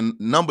read. And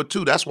number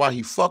 2, that's why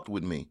he fucked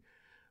with me.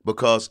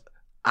 Because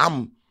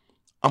I'm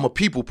a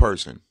people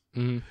person.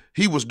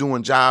 He was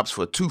doing jobs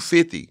for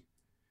 $250.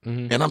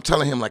 And I'm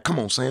telling him, like, come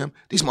on, Sam,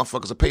 these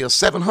motherfuckers will pay us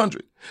 $700.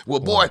 Well,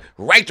 boy,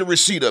 write the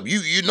receipt up.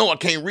 You know I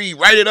can't read.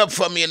 Write it up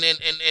for me and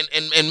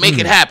make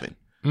it happen.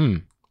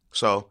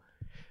 So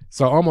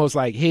almost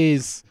like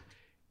in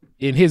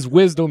his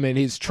wisdom and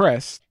his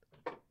trust,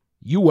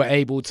 you were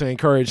able to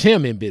encourage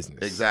him in business.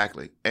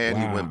 Exactly. And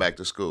he went back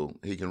to school.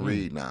 He can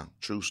read now.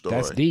 True story.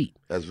 That's deep.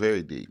 That's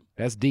very deep.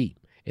 That's deep.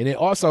 And it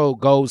also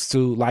goes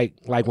to like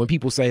when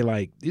people say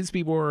like these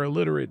people are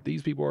illiterate,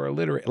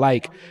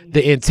 like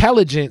the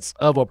intelligence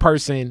of a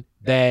person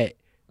that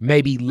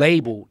may be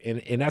labeled,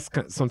 and that's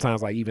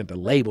sometimes like even the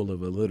label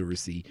of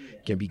illiteracy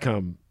can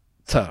become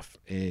tough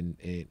and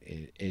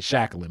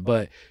shackling.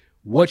 But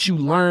what you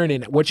learn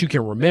and what you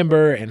can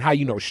remember and how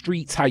you know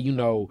streets, how you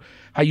know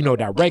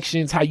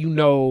directions, how you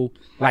know,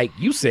 like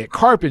you said,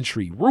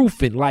 carpentry,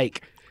 roofing,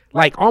 like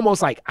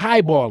almost like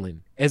eyeballing,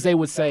 as they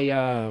would say,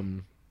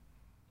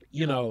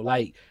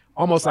 like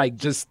almost like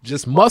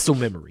just muscle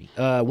memory.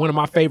 One of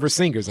my favorite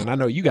singers, and I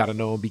know you got to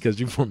know him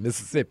because you're from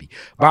Mississippi,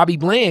 Bobby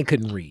Bland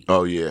couldn't read.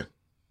 Oh yeah.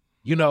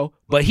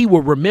 But he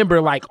would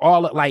remember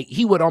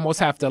he would almost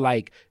have to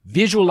like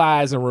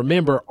visualize and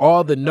remember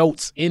all the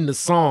notes in the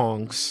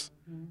songs.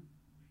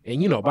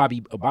 And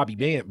Bobby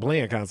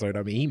Bland concert,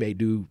 I mean, he may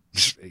do,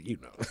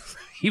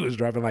 he was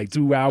dropping like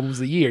 2 albums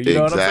a year. You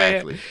know what I'm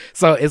saying?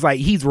 So it's like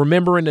he's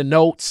remembering the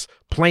notes,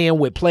 playing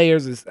with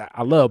players.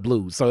 I love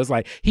blues. So it's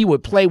like he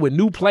would play with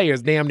new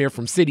players damn near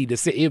from city to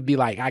city. It'd be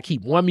like, I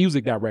keep one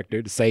music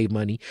director to save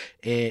money,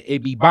 and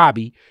it'd be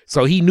Bobby.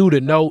 So he knew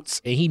the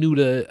notes and he knew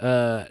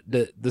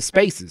the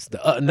spaces.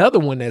 Another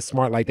one that's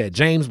smart like that,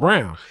 James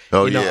Brown.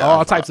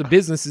 All types of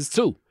businesses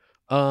too.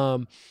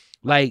 And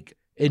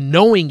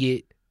knowing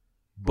it,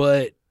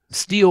 but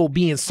still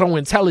being so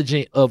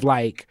intelligent of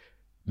like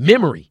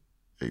memory.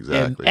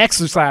 Exactly. And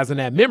exercising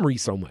that memory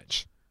so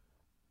much.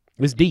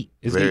 It's deep.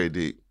 It's very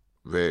deep.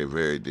 Very,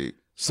 very deep.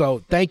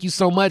 So thank you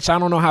so much. I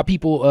don't know how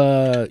people,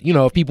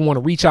 if people want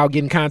to reach out,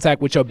 get in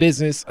contact with your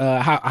business,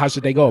 how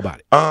should they go about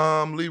it?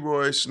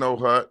 Leroy Snow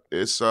Hut.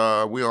 It's we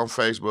on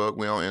Facebook,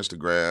 we on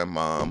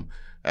Instagram.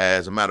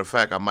 As a matter of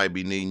fact, I might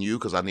be needing you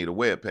because I need a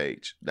web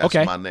page. That's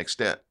my next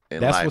step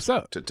in life. What's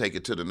up. To take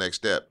it to the next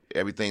step.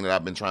 Everything that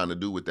I've been trying to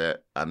do with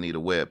that, I need a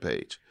web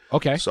page.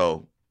 Okay.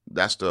 So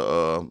that's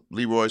the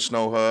Leroy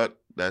Snow Hut.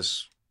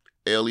 That's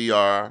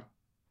LERY.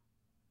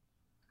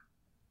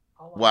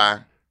 ROY.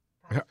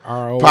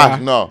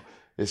 No,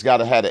 it's got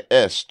to have an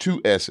S,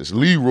 2 S's.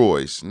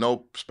 Leroy's,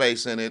 no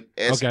space in it.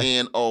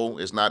 SNO.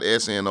 It's not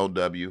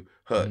SNOW.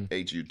 Hut,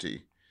 HUT.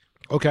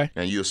 Okay.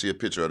 And you'll see a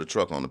picture of the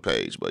truck on the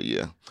page. But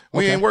yeah,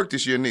 we ain't worked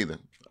this year neither.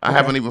 I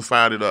haven't even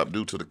fired it up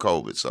due to the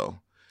COVID. So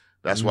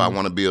that's why I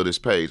want to build this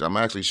page. I'm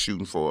actually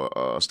shooting for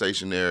a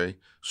stationary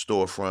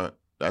storefront.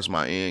 That's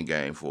my end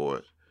game for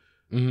it.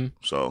 Mm-hmm.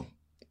 So.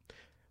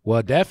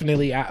 Well,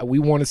 definitely, we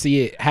want to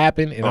see it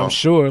happen, and I'm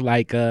sure,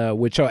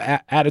 with your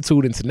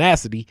attitude and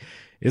tenacity,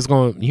 you're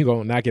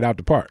gonna knock it out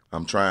the park.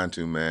 I'm trying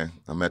to, man.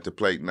 I'm at the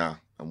plate now.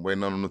 I'm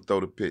waiting on them to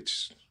throw the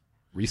pitch.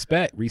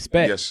 Respect.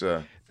 Yes,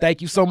 sir.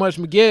 Thank you so much,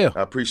 Miguel.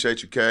 I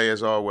appreciate you, Kay,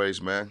 as always,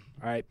 man.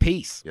 All right,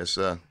 peace. Yes,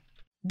 sir.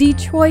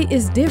 Detroit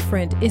is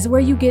Different is where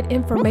you get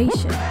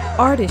information,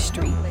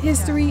 artistry,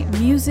 history,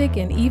 music,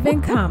 and even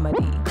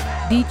comedy.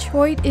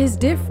 Detroit is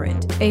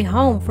Different, a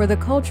home for the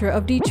culture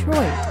of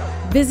Detroit.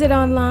 Visit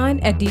online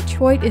at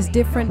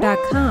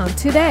DetroitisDifferent.com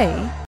today.